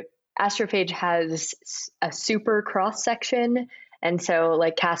 the astrophage has a super cross section. And so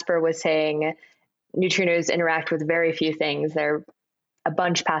like Casper was saying, neutrinos interact with very few things. They're a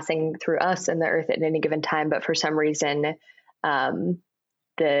bunch passing through us and the Earth at any given time. But for some reason,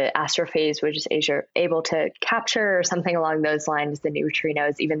 the astrophage was just able to capture or something along those lines, the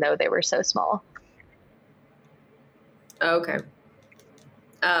neutrinos, even though they were so small. Okay.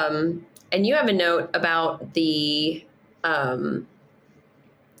 And you have a note about the him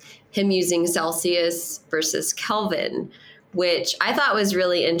using Celsius versus Kelvin, which I thought was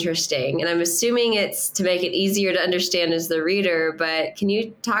really interesting. And I'm assuming it's to make it easier to understand as the reader, but can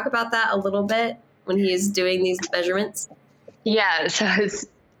you talk about that a little bit when he is doing these measurements? Yeah, so I was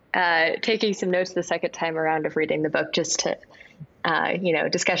taking some notes the second time around of reading the book just to,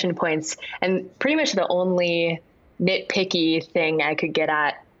 discussion points. And pretty much the only nitpicky thing I could get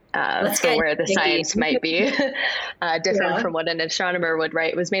at for where the science might be different from what an astronomer would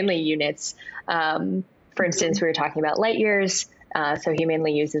write was mainly units. For instance, we were talking about light years. So he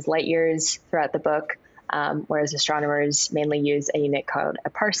mainly uses light years throughout the book, whereas astronomers mainly use a unit called a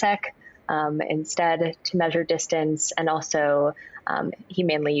parsec. Instead to measure distance, and also he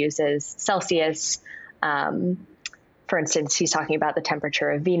mainly uses Celsius for instance, he's talking about the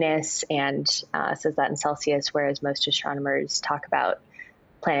temperature of Venus and says that in Celsius, whereas most astronomers talk about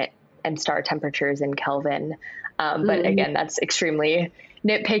planet and star temperatures in Kelvin. But again, that's extremely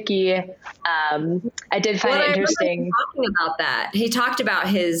nitpicky. I did find it interesting. Talking about that, he talked about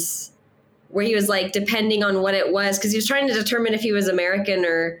where he was like, depending on what it was, because he was trying to determine if he was American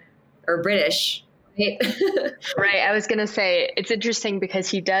or British. Right. Right. I was going to say it's interesting because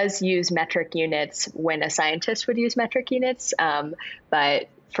he does use metric units when a scientist would use metric units. But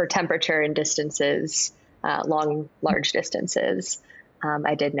for temperature and distances, large distances,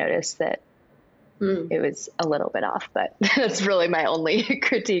 I did notice that it was a little bit off, but that's really my only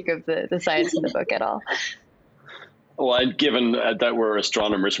critique of the science in the book at all. Well, and given that we're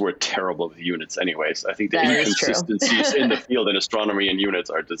astronomers, we're terrible with units anyways. I think the inconsistencies in the field in astronomy and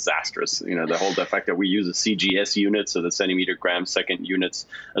units are disastrous. You know, the fact that we use a CGS unit, so the centimeter gram second units,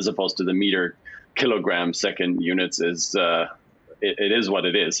 as opposed to the meter kilogram second units is, it is what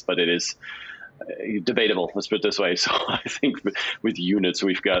it is, but it is debatable. Let's put it this way. So I think with units,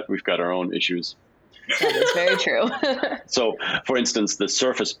 we've got our own issues. That is very true. So, for instance, the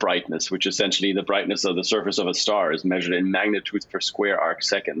surface brightness, which essentially the brightness of the surface of a star, is measured in magnitudes per square arc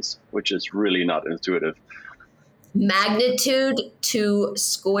seconds, which is really not intuitive. Magnitude to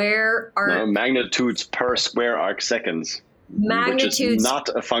square arc? No, magnitudes per square arc seconds. Magnitudes. Which is not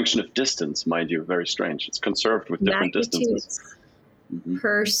a function of distance, mind you. Very strange. It's conserved with different distances.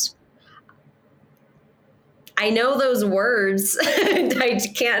 Per I know those words. I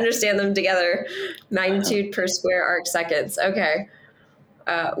can't understand them together. Magnitude per square arc seconds. Okay.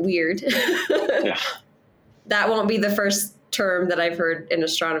 Weird. Yeah. That won't be the first term that I've heard in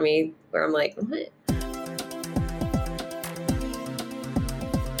astronomy where I'm like, what?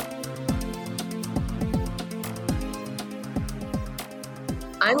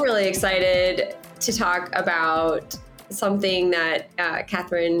 I'm really excited to talk about something that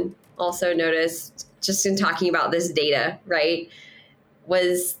Catherine also noticed just in talking about this data, right,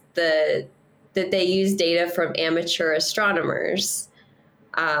 was that they use data from amateur astronomers.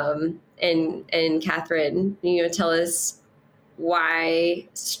 And Catherine, tell us why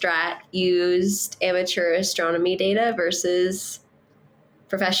Strat used amateur astronomy data versus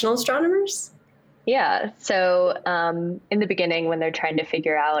professional astronomers? Yeah. So in the beginning, when they're trying to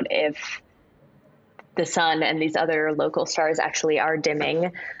figure out if the sun and these other local stars actually are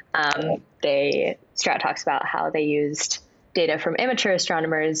dimming, Strat talks about how they used data from amateur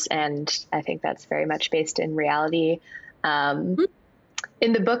astronomers, and I think that's very much based in reality. In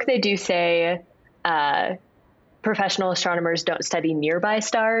the book, they do say professional astronomers don't study nearby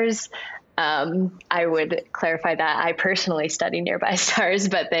stars. I would clarify that I personally study nearby stars,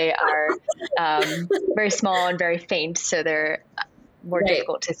 but they are very small and very faint, so they're more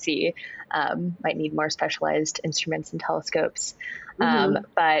difficult to see. Might need more specialized instruments and telescopes.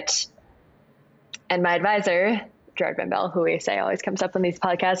 And my advisor, Gerard Van Bell, who we say always comes up on these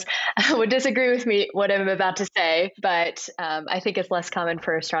podcasts, would disagree with me what I'm about to say. But I think it's less common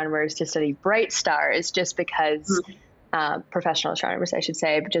for astronomers to study bright stars just because, professional astronomers, I should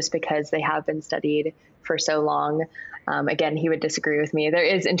say, but just because they have been studied for so long. Again, he would disagree with me. There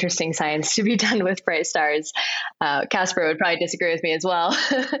is interesting science to be done with bright stars. Casper would probably disagree with me as well.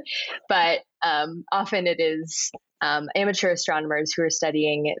 But often it is amateur astronomers who are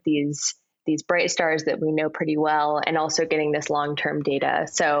studying these bright stars that we know pretty well and also getting this long-term data.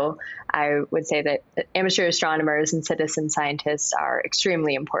 So I would say that amateur astronomers and citizen scientists are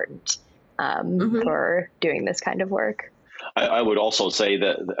extremely important for doing this kind of work. I would also say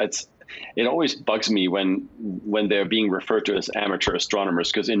that it always bugs me when they're being referred to as amateur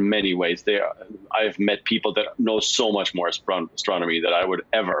astronomers, because in many ways I've met people that know so much more astronomy than I would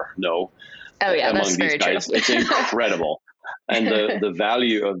ever know. Oh yeah, among that's these very guys. true. It's incredible. And the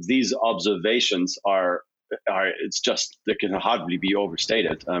value of these observations are it's just, they can hardly be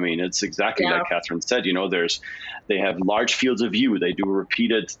overstated. I mean, it's exactly like Catherine said, they have large fields of view, they do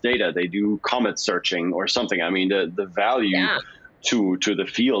repeated data, they do comet searching or something. I mean, the value to the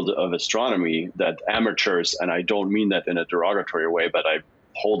field of astronomy that amateurs, and I don't mean that in a derogatory way, but I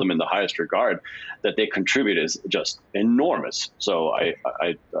hold them in the highest regard, that they contribute is just enormous. So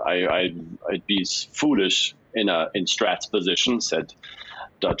I'd be foolish in Strat's position, said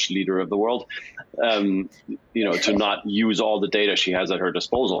Dutch leader of the world, to not use all the data she has at her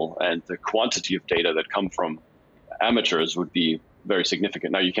disposal, and the quantity of data that come from amateurs would be very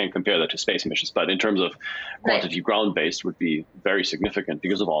significant. Now, you can't compare that to space missions, but in terms of quantity ground-based would be very significant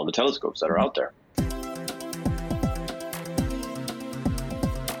because of all the telescopes that are out there.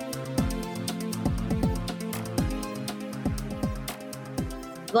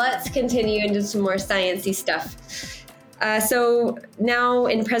 Let's continue into some more sciencey stuff. So now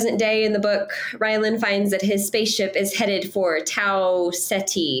in present day in the book, Rylan finds that his spaceship is headed for Tau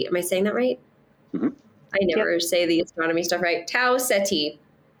Ceti. Am I saying that right? Mm-hmm. I never say the astronomy stuff right. Tau Ceti,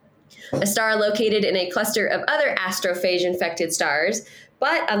 a star located in a cluster of other astrophage-infected stars,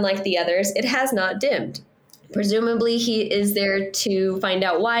 but unlike the others, it has not dimmed. Presumably, he is there to find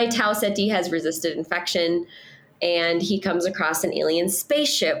out why Tau Ceti has resisted infection, and he comes across an alien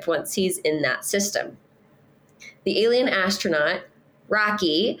spaceship once he's in that system. The alien astronaut,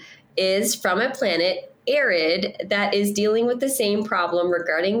 Rocky, is from a planet, Arid, that is dealing with the same problem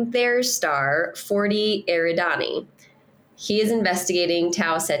regarding their star, 40 Eridani. He is investigating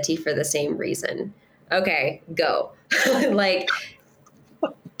Tau Ceti for the same reason. Okay, go. Like,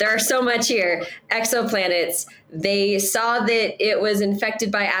 there's so much here. Exoplanets, they saw that it was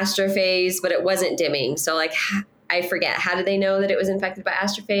infected by astrophase, but it wasn't dimming. So, like, I forget, how did they know that it was infected by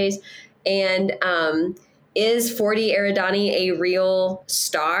astrophase? And is 40 Eridani a real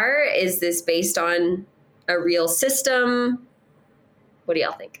star? Is this based on a real system? What do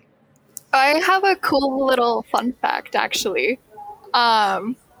y'all think? I have a cool little fun fact, actually. So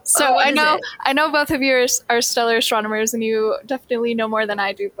what I is know it? I know both of you are stellar astronomers, and you definitely know more than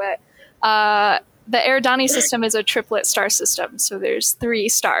I do. But the Eridani system is a triplet star system, so there's 3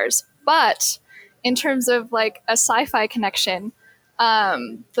 stars. But in terms of like a sci-fi connection,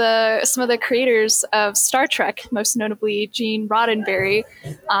 some of the creators of Star Trek, most notably Gene Roddenberry,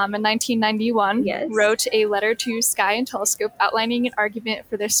 in 1991, Yes. wrote a letter to Sky and Telescope outlining an argument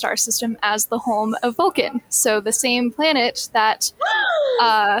for their star system as the home of Vulcan. So the same planet that,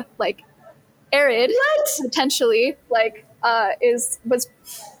 like, Arid potentially, like, was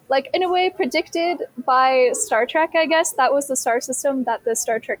like in a way predicted by Star Trek, I guess. That was the star system that the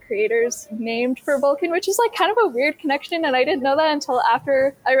Star Trek creators named for Vulcan, which is like kind of a weird connection, and I didn't know that until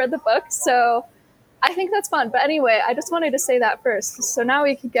after I read the book. So I think that's fun. But anyway, I just wanted to say that first. So now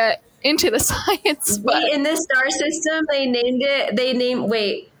we can get into the science. But In this star system,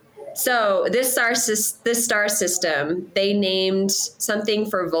 so this star system, they named something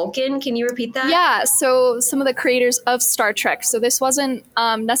for Vulcan. Can you repeat that? yeah, so some of the creators of Star Trek. So this wasn't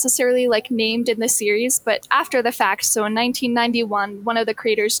necessarily like named in the series, but after the fact. So in 1991, one of the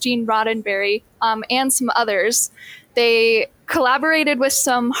creators, Gene Roddenberry, and some others, they collaborated with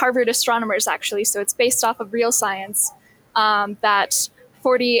some Harvard astronomers, actually. So it's based off of real science, that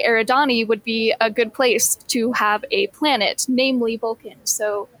 40 Eridani would be a good place to have a planet, namely Vulcan.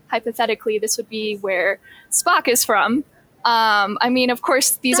 So hypothetically, this would be where Spock is from. I mean, of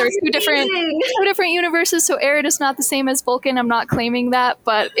course, these That's are two different universes, so Arid is not the same as Vulcan. I'm not claiming that,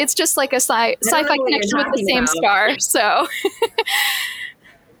 but it's just like a sci-fi connection with the same star. So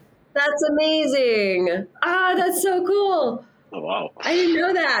That's amazing. Ah, that's so cool. Oh, wow. I didn't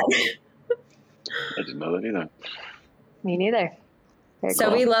know that. I didn't know that either. Me neither. Very So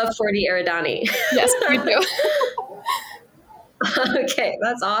cool. we love 40 Eridani. yes, we do. Okay,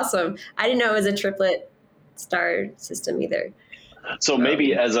 that's awesome. I didn't know it was a triplet star system either. So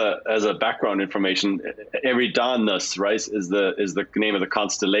maybe as a background information, Eridanus, right, is the name of the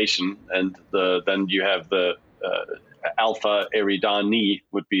constellation, and then you have the Alpha Eridani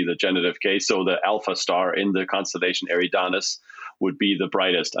would be the genitive case. So the alpha star in the constellation Eridanus would be the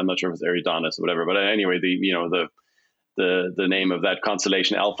brightest. I'm not sure if it's Eridanus or whatever, but anyway, the name of that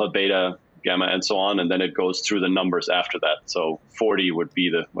constellation, Alpha, Beta, Gamma, and so on, and then it goes through the numbers after that. So 40 would be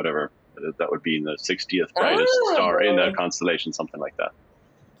the whatever. That would be the 60th brightest star in that constellation, something like that.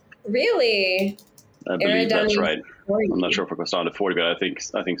 Really? I believe that's Eridani right. 40. I'm not sure if it goes down to 40, but I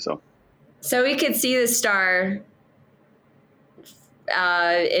think so. So we could see the star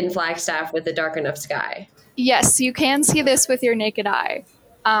in Flagstaff with a dark enough sky. Yes, you can see this with your naked eye.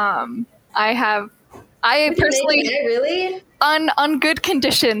 I personally, Really? on good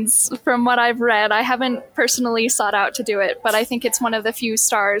conditions, from what I've read, I haven't personally sought out to do it, but I think it's one of the few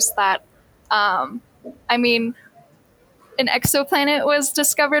stars that, I mean, an exoplanet was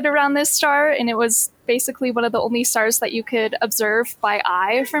discovered around this star, and it was basically one of the only stars that you could observe by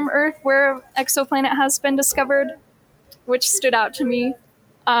eye from Earth where an exoplanet has been discovered, which stood out to me.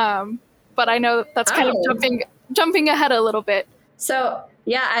 But I know that's kind of jumping ahead a little bit. So,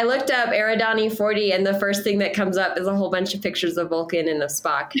 yeah, I looked up Eridani 40, and the first thing that comes up is a whole bunch of pictures of Vulcan and of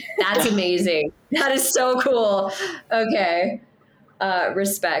Spock. That's amazing. That is so cool. Okay.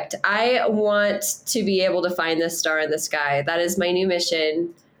 Respect. I want to be able to find this star in the sky. That is my new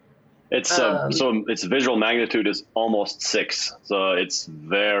mission. It's so its visual magnitude is almost 6, so it's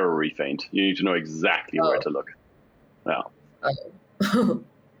very faint. You need to know exactly where to look. Yeah. Oh.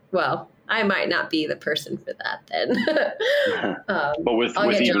 Well, I might not be the person for that then. But with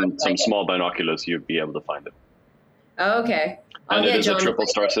even some small binoculars, you'd be able to find it. Oh, okay. And it is John. a triple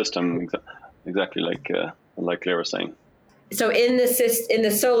star system, exactly like Claire was saying. So in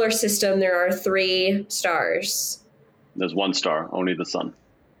the solar system, there are 3 stars. There's 1 star, only the sun.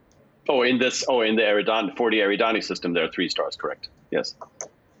 In the Eridani, 40 Eridani system, there are 3 stars, correct? Yes.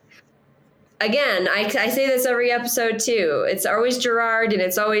 Again, I say this every episode too. It's always Gerard and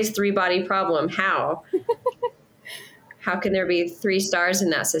it's always 3-body problem. How? How can there be 3 stars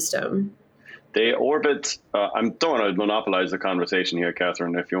in that system? They orbit. I don't want to monopolize the conversation here,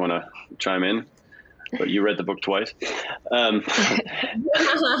 Catherine, if you want to chime in. But you read the book twice.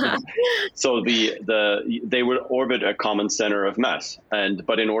 So they would orbit a common center of mass,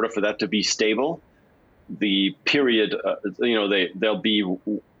 but in order for that to be stable, the period, they'll be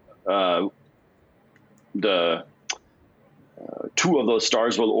the 2 of those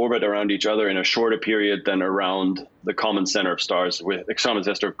stars will orbit around each other in a shorter period than around the common center of stars with the common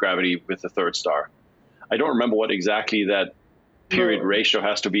center of gravity with the 3rd star. I don't remember what exactly that period ratio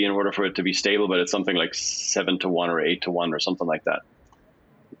has to be in order for it to be stable, but it's something like 7-1 or 8-1 or something like that.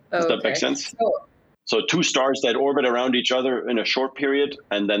 Does that make sense? So 2 stars that orbit around each other in a short period,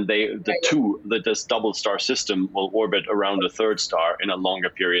 and then this double star system will orbit around a 3rd star in a longer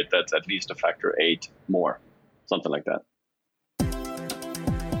period that's at least a factor 8 more, something like that.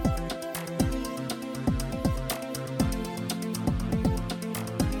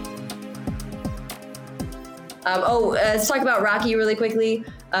 Let's talk about Rocky really quickly.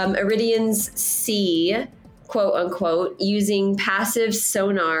 Iridians see, quote unquote, using passive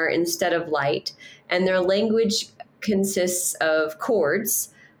sonar instead of light, and their language consists of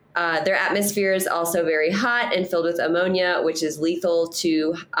chords. Their atmosphere is also very hot and filled with ammonia, which is lethal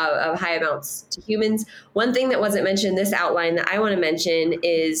to of high amounts to humans. One thing that wasn't mentioned in this outline that I want to mention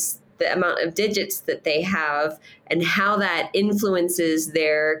is the amount of digits that they have and how that influences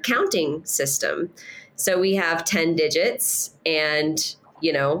their counting system. So we have 10 digits, and,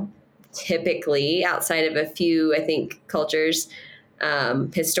 typically outside of a few, I think, cultures,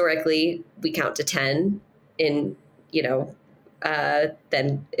 historically, we count to 10 in,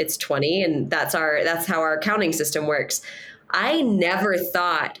 then it's 20, and that's how our counting system works. I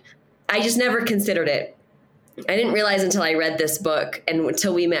just never considered it. I didn't realize until I read this book and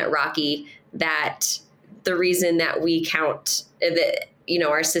until we met Rocky that the reason that we count that,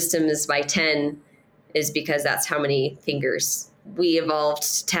 our system is by 10 is because that's how many fingers we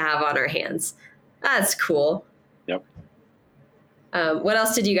evolved to have on our hands. That's cool. Yep. What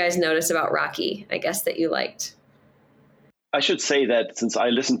else did you guys notice about Rocky, I guess, that you liked? I should say that since I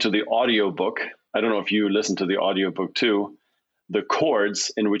listened to the audiobook, I don't know if you listened to the audiobook too, the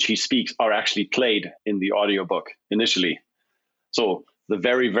chords in which he speaks are actually played in the audiobook initially. So the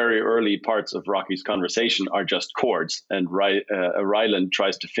very, very early parts of Rocky's conversation are just chords, and Ryland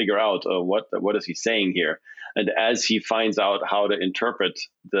tries to figure out what is he saying here. And as he finds out how to interpret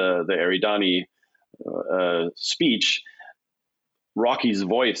the Eridani speech, Rocky's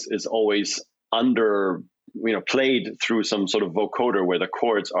voice is always played through some sort of vocoder where the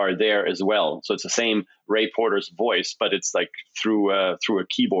chords are there as well. So it's the same Ray Porter's voice, but it's like through a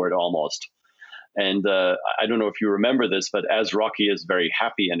keyboard almost. And I don't know if you remember this, but as Rocky is very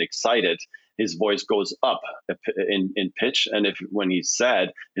happy and excited, his voice goes up in pitch. And when he's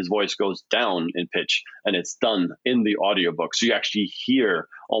sad, his voice goes down in pitch. And it's done in the audiobook. So you actually hear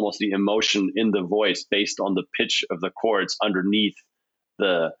almost the emotion in the voice based on the pitch of the chords underneath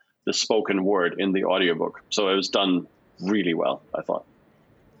the spoken word in the audiobook. So it was done really well, I thought.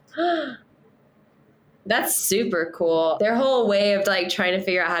 That's super cool. Their whole way of trying to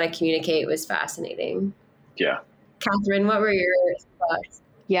figure out how to communicate was fascinating. Yeah. Catherine, what were your thoughts?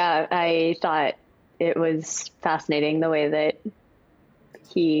 Yeah, I thought it was fascinating the way that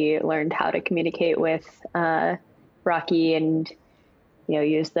he learned how to communicate with Rocky and,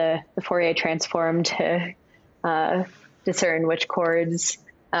 use the Fourier transform to discern which chords,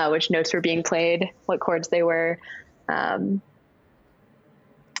 which notes were being played, what chords they were.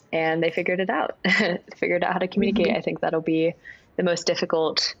 And they figured it out, figured out how to communicate. Mm-hmm. I think that'll be the most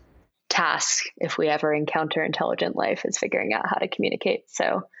difficult task if we ever encounter intelligent life, is figuring out how to communicate.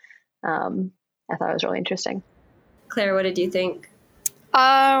 So I thought it was really interesting. Claire, what did you think?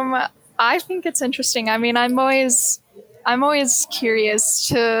 I think it's interesting. I mean, I'm always curious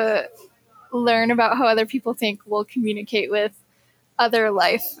to learn about how other people think we'll communicate with other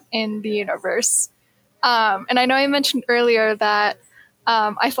life in the universe. And I know I mentioned earlier that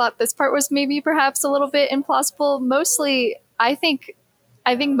I thought this part was maybe perhaps a little bit implausible. Mostly, I think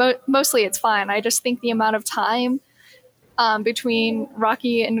mostly it's fine. I just think the amount of time between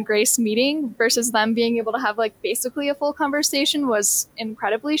Rocky and Grace meeting versus them being able to have basically a full conversation was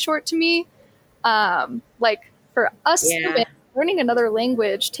incredibly short to me. For us, Yeah. humans, learning another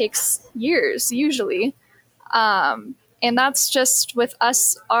language takes years usually. And that's just with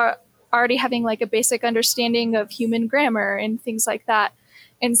us already having like a basic understanding of human grammar and things like that.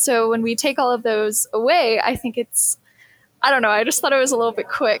 And so when we take all of those away, I think I don't know, I just thought it was a little bit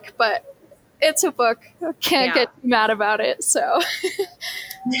quick, but it's a book. I can't get too mad about it. So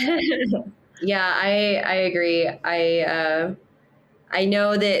Yeah, I agree. I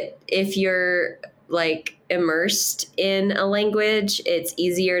know that if you're like immersed in a language, it's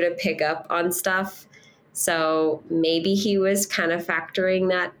easier to pick up on stuff. So maybe he was kind of factoring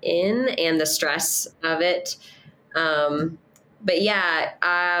that in and the stress of it. But yeah,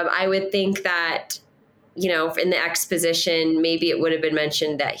 I would think that, you know, in the exposition, maybe it would have been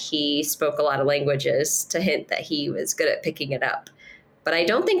mentioned that he spoke a lot of languages to hint that he was good at picking it up. But I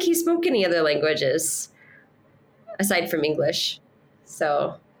don't think he spoke any other languages aside from English.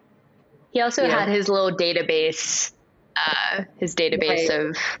 So He also had his little database,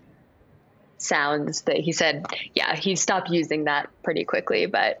 of sounds that he said, he stopped using that pretty quickly,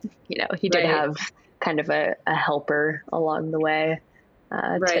 but he did have kind of a helper along the way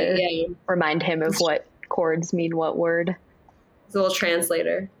to remind him of what chords mean what word. It's a little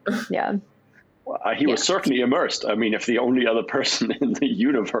translator. Yeah. Well, he was certainly immersed. I mean, if the only other person in the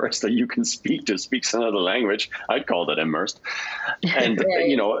universe that you can speak to speaks another language, I'd call that immersed. And,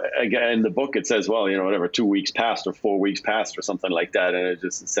 again, in the book, it says, well, whatever, 2 weeks passed or 4 weeks passed or something like that. And it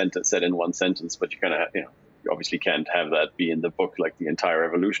just said in one sentence, but you kind of, you obviously can't have that be in the book, like the entire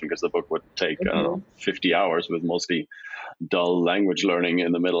evolution, because the book would take, I don't know, 50 hours with mostly dull language learning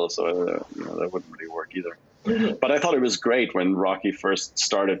in the middle. So, that wouldn't really work either. But I thought it was great when Rocky first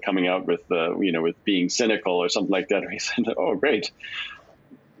started coming out with, with being cynical or something like that. He said, "Oh, great,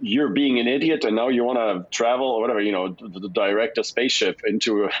 you're being an idiot, and now you want to travel or whatever, direct a spaceship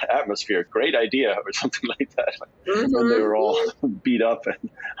into an atmosphere. Great idea," or something like that. When they were all beat up,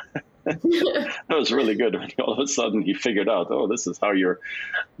 and that was really good. When all of a sudden he figured out, oh, this is how you're,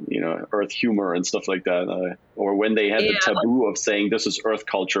 Earth humor and stuff like that. Or when they had the taboo of saying this is Earth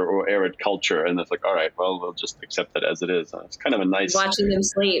culture or arid culture, and it's like, all right, well, we'll just accept it as it is. It's kind of a nice watching them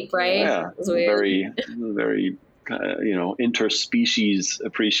sleep, right? Yeah, very, very, interspecies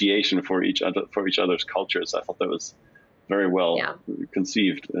appreciation for each other's cultures. I thought that was very well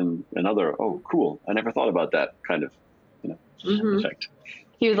conceived, and another, oh, cool, I never thought about that kind of, effect.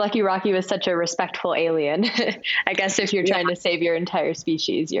 He was lucky Rocky was such a respectful alien. I guess if you're trying to save your entire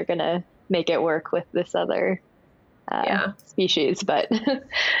species, you're going to make it work with this other species. But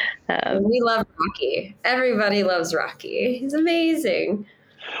we love Rocky. Everybody loves Rocky. He's amazing.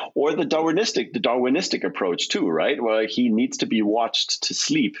 Or the Darwinistic approach too, right? Well, he needs to be watched to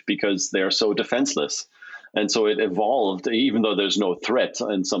sleep because they're so defenseless. And so it evolved, even though there's no threat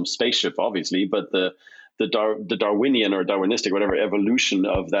in some spaceship, obviously, but the Darwinian or Darwinistic, whatever, evolution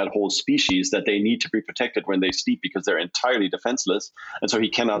of that whole species, that they need to be protected when they sleep because they're entirely defenseless. And so he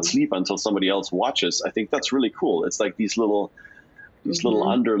cannot sleep until somebody else watches. I think that's really cool. It's like these little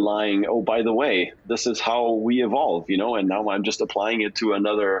underlying, oh, by the way, this is how we evolve, and now I'm just applying it to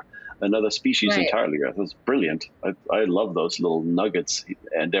another species entirely. That's brilliant. I love those little nuggets,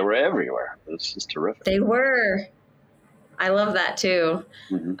 and they were everywhere. It's just terrific. They were. I love that too.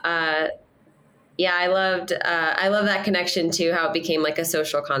 I love that connection to how it became like a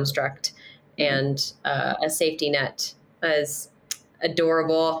social construct and a safety net. As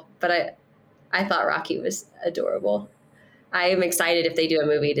adorable, but I thought Rocky was adorable. I am excited if they do a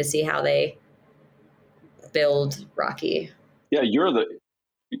movie to see how they build Rocky. Yeah, you're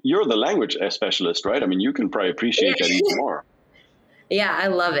the language specialist, right? I mean, you can probably appreciate that even more. Yeah, I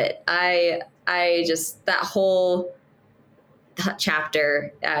love it. I just, that whole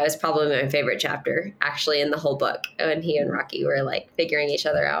chapter is probably my favorite chapter, actually, in the whole book, when he and Rocky were like figuring each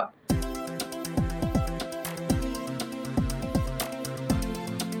other out.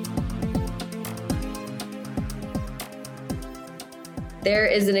 There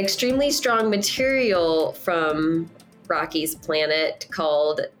is an extremely strong material from Rocky's planet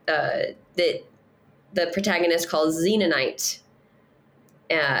called that the protagonist calls xenonite,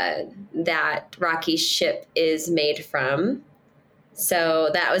 that Rocky's ship is made from. So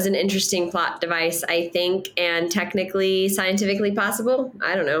that was an interesting plot device, I think, and technically, scientifically possible.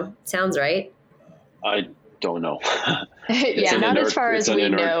 I don't know. Sounds right. I don't know. Not as far as we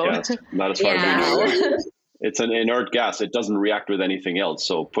know. Not as far as we know. It's an inert gas. It doesn't react with anything else.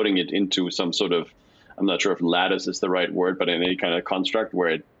 So putting it into some sort of, I'm not sure if lattice is the right word, but in any kind of construct where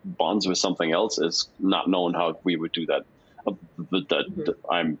it bonds with something else is not known how we would do that.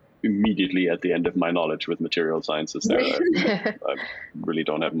 I'm immediately at the end of my knowledge with material sciences there. I really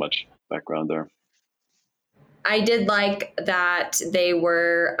don't have much background there. I did like that they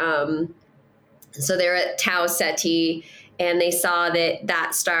were, so they're at Tau Ceti, and they saw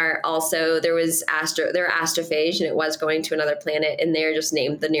that star also, there were astrophage, and it was going to another planet, and they're just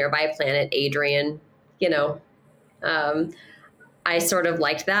named the nearby planet Adrian, you know. I sort of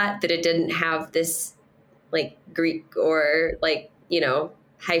liked that it didn't have this like Greek or like, you know,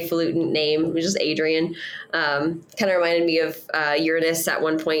 highfalutin name. It was just Adrian. Kind of reminded me of Uranus at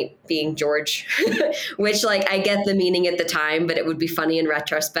one point being George, which like I get the meaning at the time, but it would be funny in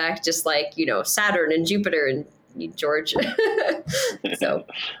retrospect, just like, you know, Saturn and Jupiter and George. So,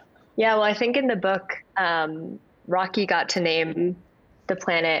 yeah, well, I think in the book, Rocky got to name the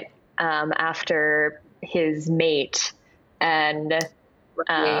planet after his mate. And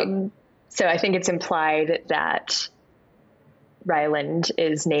so I think it's implied that Ryland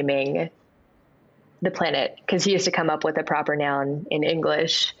is naming the planet because he used to come up with a proper noun in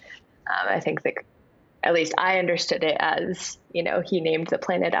English. I think that at least I understood it as, you know, he named the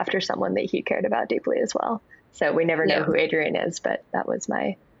planet after someone that he cared about deeply as well. So we never know who Adrian is, but that was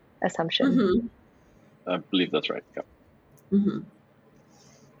my assumption. Mm-hmm. I believe that's right. Yeah. Mm-hmm.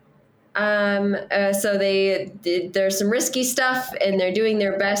 So there's some risky stuff, and they're doing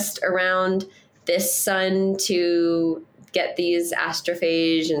their best around this sun to get these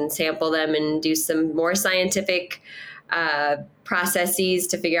astrophage and sample them and do some more scientific processes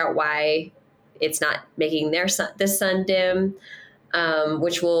to figure out why it's not making this sun dim,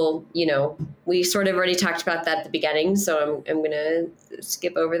 which will, you know, we sort of already talked about that at the beginning, so I'm going to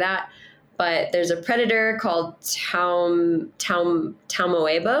skip over that. But there's a predator called Taumoeba.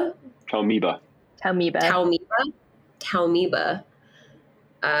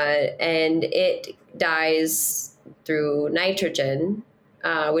 And it dies through nitrogen,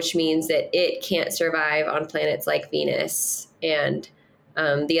 which means that it can't survive on planets like Venus and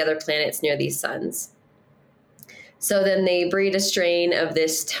the other planets near these suns. So then they breed a strain of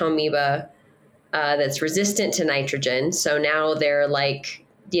this Taumoeba that's resistant to nitrogen. So now they're like,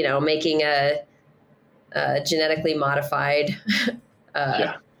 you know, making a genetically modified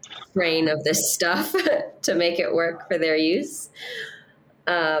strain of this stuff to make it work for their use.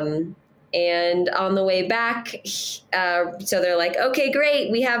 And on the way back, so they're like, okay,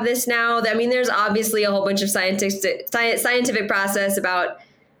 great, we have this now. I mean, there's obviously a whole bunch of scientific process about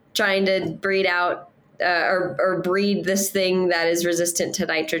trying to breed out or breed this thing that is resistant to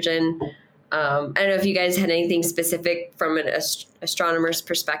nitrogen. I don't know if you guys had anything specific from an astronomer's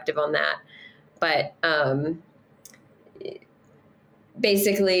perspective on that, but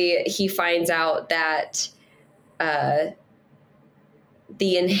basically he finds out that the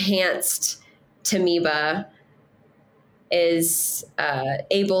enhanced Taumoeba is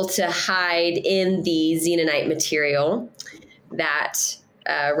able to hide in the xenonite material that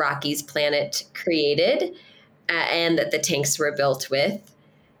Rocky's planet created and that the tanks were built with.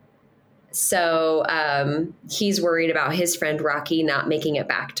 So he's worried about his friend Rocky not making it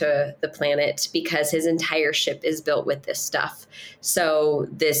back to the planet because his entire ship is built with this stuff. So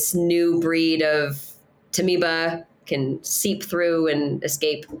this new breed of Taumoeba can seep through and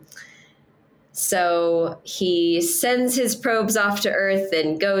escape. So he sends his probes off to Earth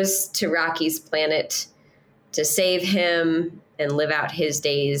and goes to Rocky's planet to save him and live out his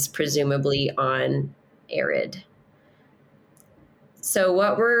days, presumably on Arid. So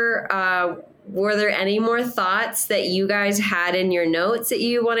what were there any more thoughts that you guys had in your notes that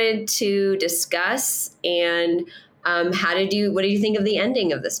you wanted to discuss? And what did you think of the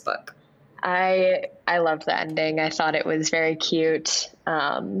ending of this book? I loved the ending. I thought it was very cute,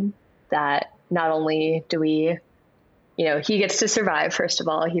 that not only do we, you know, he gets to survive, first of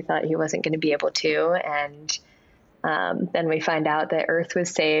all. He thought he wasn't going to be able to. And then we find out that Earth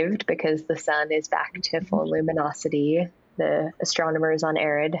was saved because the sun is back to full luminosity. The astronomers on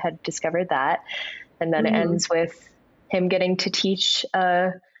Arid had discovered that. And then it ends with him getting to teach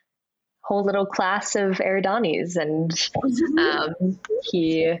a whole little class of Eridanis. And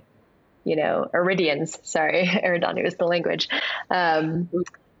he, you know, Iridians, sorry, Eridani was the language.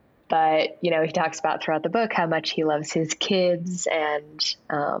 But, you know, he talks about throughout the book how much he loves his kids and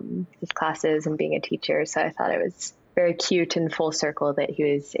his classes and being a teacher. So I thought it was very cute and full circle that he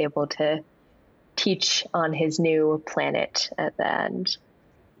was able to teach on his new planet at the end.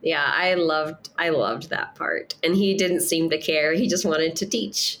 Yeah, I loved that part. And he didn't seem to care. He just wanted to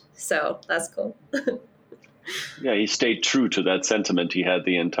teach. So that's cool. Yeah, he stayed true to that sentiment he had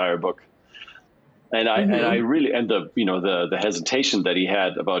the entire book. And I really, and the hesitation that he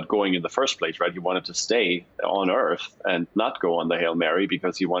had about going in the first place, right? He wanted to stay on Earth and not go on the Hail Mary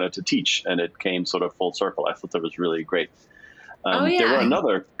because he wanted to teach, and it came sort of full circle. I thought that was really great. Oh, yeah. There were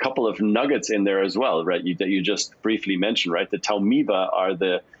another couple of nuggets in there as well, right? That you just briefly mentioned, right? The Talmiba are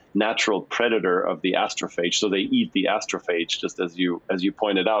the natural predator of the astrophage, so they eat the astrophage, just as you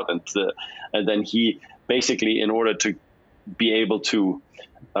pointed out, and then he basically, in order to be able to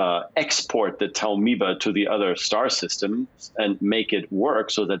export the Talmiba to the other star systems and make it work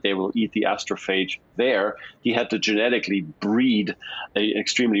so that they will eat the astrophage there, he had to genetically breed an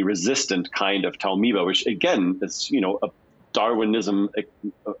extremely resistant kind of Talmiba, which again is, a Darwinism,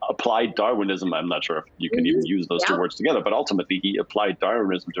 applied Darwinism. I'm not sure if you can even use those two words together, but ultimately he applied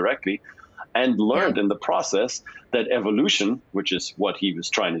Darwinism directly and learned in the process that evolution, which is what he was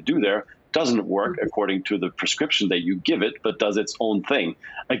trying to do there, doesn't work according to the prescription that you give it, but does its own thing.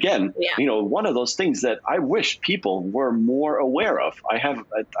 Again, one of those things that I wish people were more aware of. I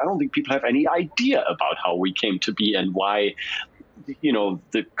don't think people have any idea about how we came to be and why,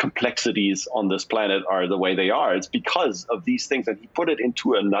 the complexities on this planet are the way they are. It's because of these things, and he put it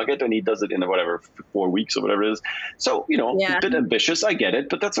into a nugget, and he does it in 4 weeks or whatever it is. So, a bit ambitious, I get it,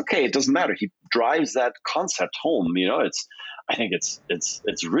 but that's okay. It doesn't matter. He drives that concept home. I think it's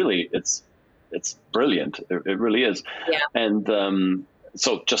really brilliant. It really is. Yeah. And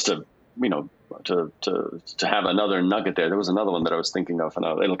so just to have another nugget there was another one that I was thinking of,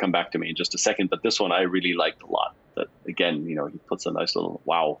 and it'll come back to me in just a second. But this one I really liked a lot. That again, he puts a nice little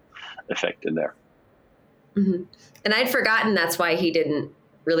wow effect in there. Mm-hmm. And I'd forgotten that's why he didn't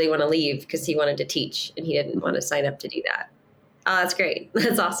really want to leave, because he wanted to teach and he didn't want to sign up to do that. Oh, that's great.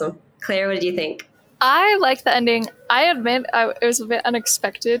 That's awesome. Claire, what did you think? I liked the ending. I admit it was a bit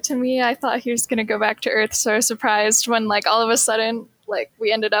unexpected to me. I thought he was going to go back to Earth, so I was surprised when, all of a sudden,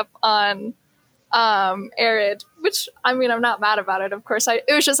 we ended up on Arid, which, I'm not mad about it, of course. It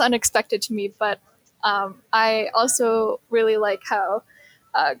was just unexpected to me, but I also really like how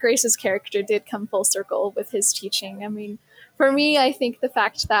Grace's character did come full circle with his teaching. For me, I think the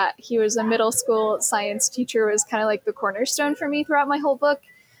fact that he was a middle school science teacher was kind of like the cornerstone for me throughout my whole book.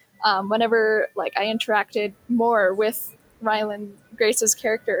 Whenever I interacted more with Ryland Grace's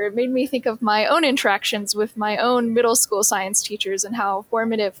character, it made me think of my own interactions with my own middle school science teachers and how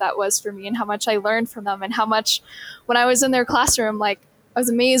formative that was for me and how much I learned from them and how much when I was in their classroom, I was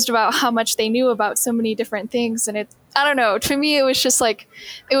amazed about how much they knew about so many different things. And I don't know, to me, it was just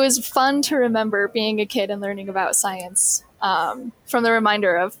it was fun to remember being a kid and learning about science from the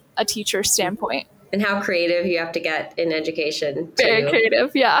reminder of a teacher's standpoint. And how creative you have to get in education. Very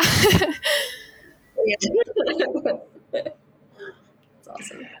creative, yeah. That's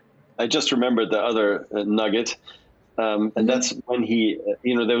awesome. I just remembered the other nugget, and that's when he,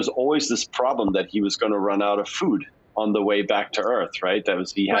 there was always this problem that he was going to run out of food on the way back to Earth, right?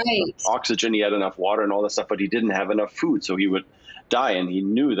 He had oxygen, he had enough water and all that stuff, but he didn't have enough food, so he would die, and he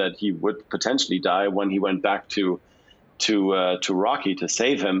knew that he would potentially die when he went back to Rocky to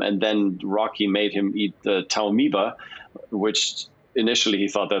save him, and then Rocky made him eat the Talmiba, which initially he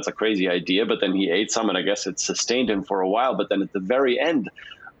thought that's a crazy idea, but then he ate some, and I guess it sustained him for a while. But then at the very end,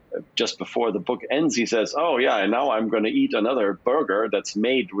 just before the book ends, he says, "Oh yeah, and now I'm going to eat another burger that's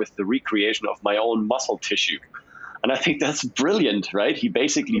made with the recreation of my own muscle tissue." And I think that's brilliant, right? He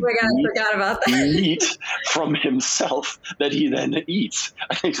basically forgot about that. meat from himself that he then eats.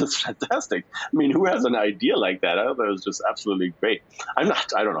 I think that's fantastic. Who has an idea like that? I thought it was just absolutely great. I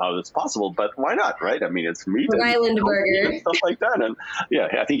don't know how that's possible, but why not, right? It's meat. An island burger. And stuff like that. And yeah,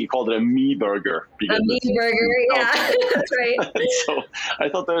 I think he called it a me burger. A me burger, yeah. That's right. So I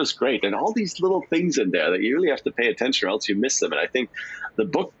thought that was great. And all these little things in there that you really have to pay attention or else you miss them. And I think the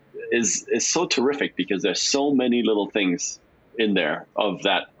book is so terrific because there's so many little things in there of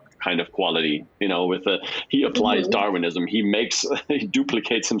that kind of quality, he applies Darwinism. He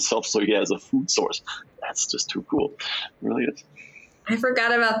duplicates himself so he has a food source. That's just too cool. It really is. I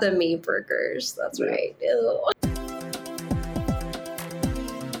forgot about the me burgers. That's right. Ew.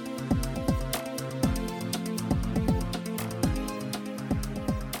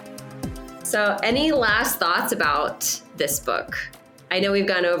 So any last thoughts about this book? I know we've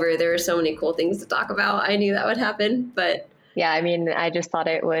gone over, there are so many cool things to talk about. I knew that would happen, but. Yeah, I just thought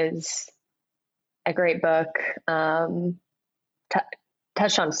it was a great book. Touched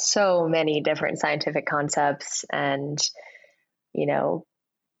on so many different scientific concepts. And,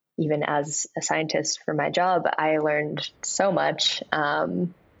 even as a scientist for my job, I learned so much.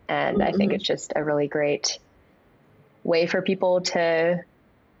 And I think it's just a really great way for people to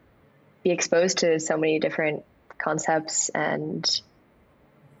be exposed to so many different concepts, and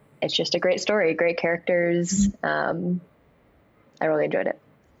it's just a great story, great characters. I really enjoyed it.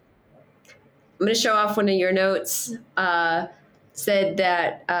 I'm going to show off one of your notes. Said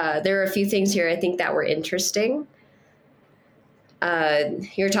that there are a few things here I think that were interesting.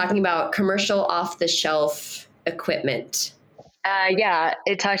 you're talking about commercial off-the-shelf equipment. Yeah,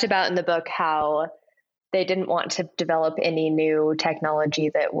 it talked about in the book how they didn't want to develop any new technology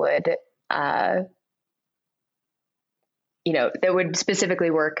that would, that would specifically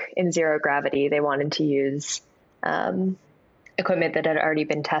work in zero gravity. They wanted to use equipment that had already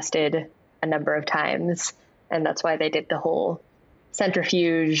been tested a number of times. And that's why they did the whole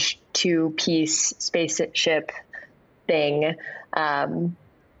centrifuge two-piece spaceship thing,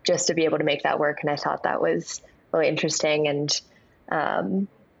 just to be able to make that work. And I thought that was really interesting and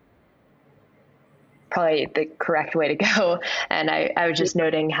probably the correct way to go. And I was just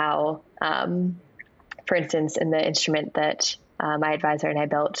noting how, for instance, in the instrument that my advisor and I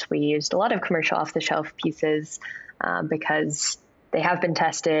built, we used a lot of commercial off-the-shelf pieces because they have been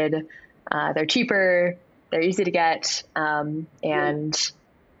tested, they're cheaper, they're easy to get, and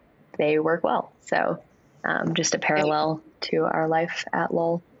they work well. So just a parallel to our life at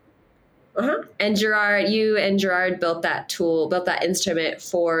Lowell. Uh-huh. And you and Gerard built that instrument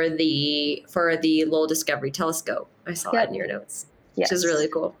for the Lowell Discovery Telescope. I saw that in your notes, which is really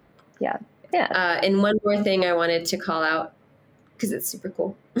cool. Yeah. And one more thing I wanted to call out, because it's super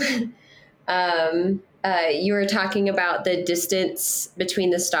cool. You were talking about the distance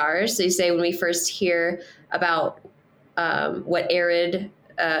between the stars. So you say when we first hear about what Arid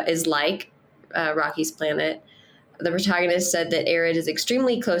is like, Rocky's planet, the protagonist said that Arid is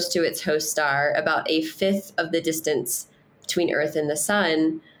extremely close to its host star, about a fifth of the distance between Earth and the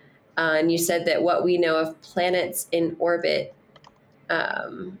sun. And you said that what we know of planets in orbit,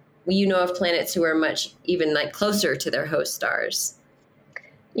 you know of planets who are much even like closer to their host stars.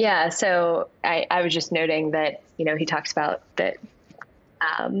 Yeah, so I was just noting that, he talks about that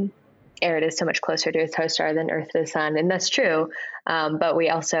Arid is so much closer to its host star than Earth to the sun, and that's true. But we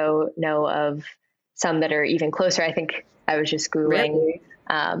also know of some that are even closer. I think I was just Googling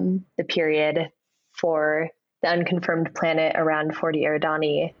the period for the unconfirmed planet around 40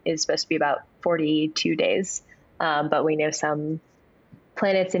 Eridani is supposed to be about 42 days. But we know some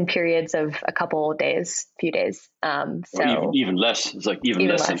planets in periods of a couple days, few days. So even less. It's like even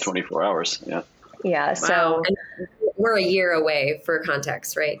less than 24 hours. Yeah. Yeah. Wow. So we're a year away for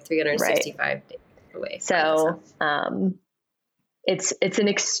context, right? 365 days away. So it's an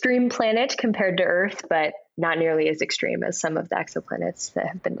extreme planet compared to Earth, but not nearly as extreme as some of the exoplanets that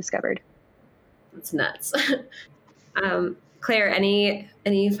have been discovered. It's nuts. Claire, any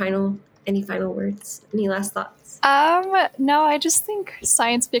final words? Any last thoughts? No, I just think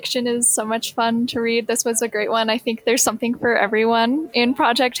science fiction is so much fun to read. This was a great one. I think there's something for everyone in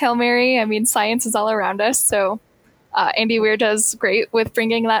Project Hail Mary. I mean, science is all around us. So Andy Weir does great with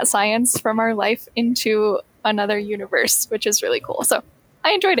bringing that science from our life into another universe, which is really cool. So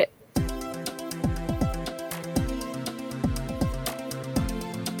I enjoyed it.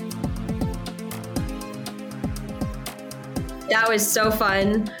 That was so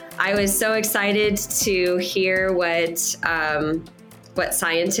fun. I was so excited to hear what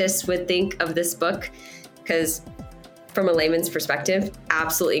scientists would think of this book, because from a layman's perspective,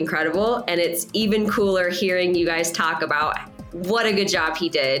 absolutely incredible. And it's even cooler hearing you guys talk about what a good job he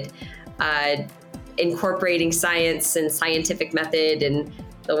did incorporating science and scientific method and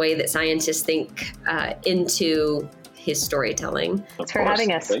the way that scientists think into his storytelling. Thanks for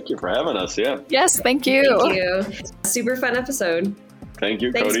having us. Thank you for having us. Yeah. Yes, thank you. Thank you. Super fun episode. Thank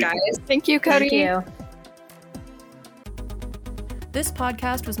you, Thanks, Cody. guys. Thank you, Cody. Thank you. This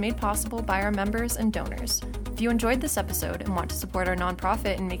podcast was made possible by our members and donors. If you enjoyed this episode and want to support our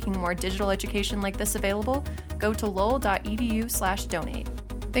nonprofit in making more digital education like this available, go to lowell.edu/donate.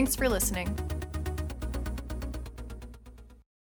 Thanks for listening.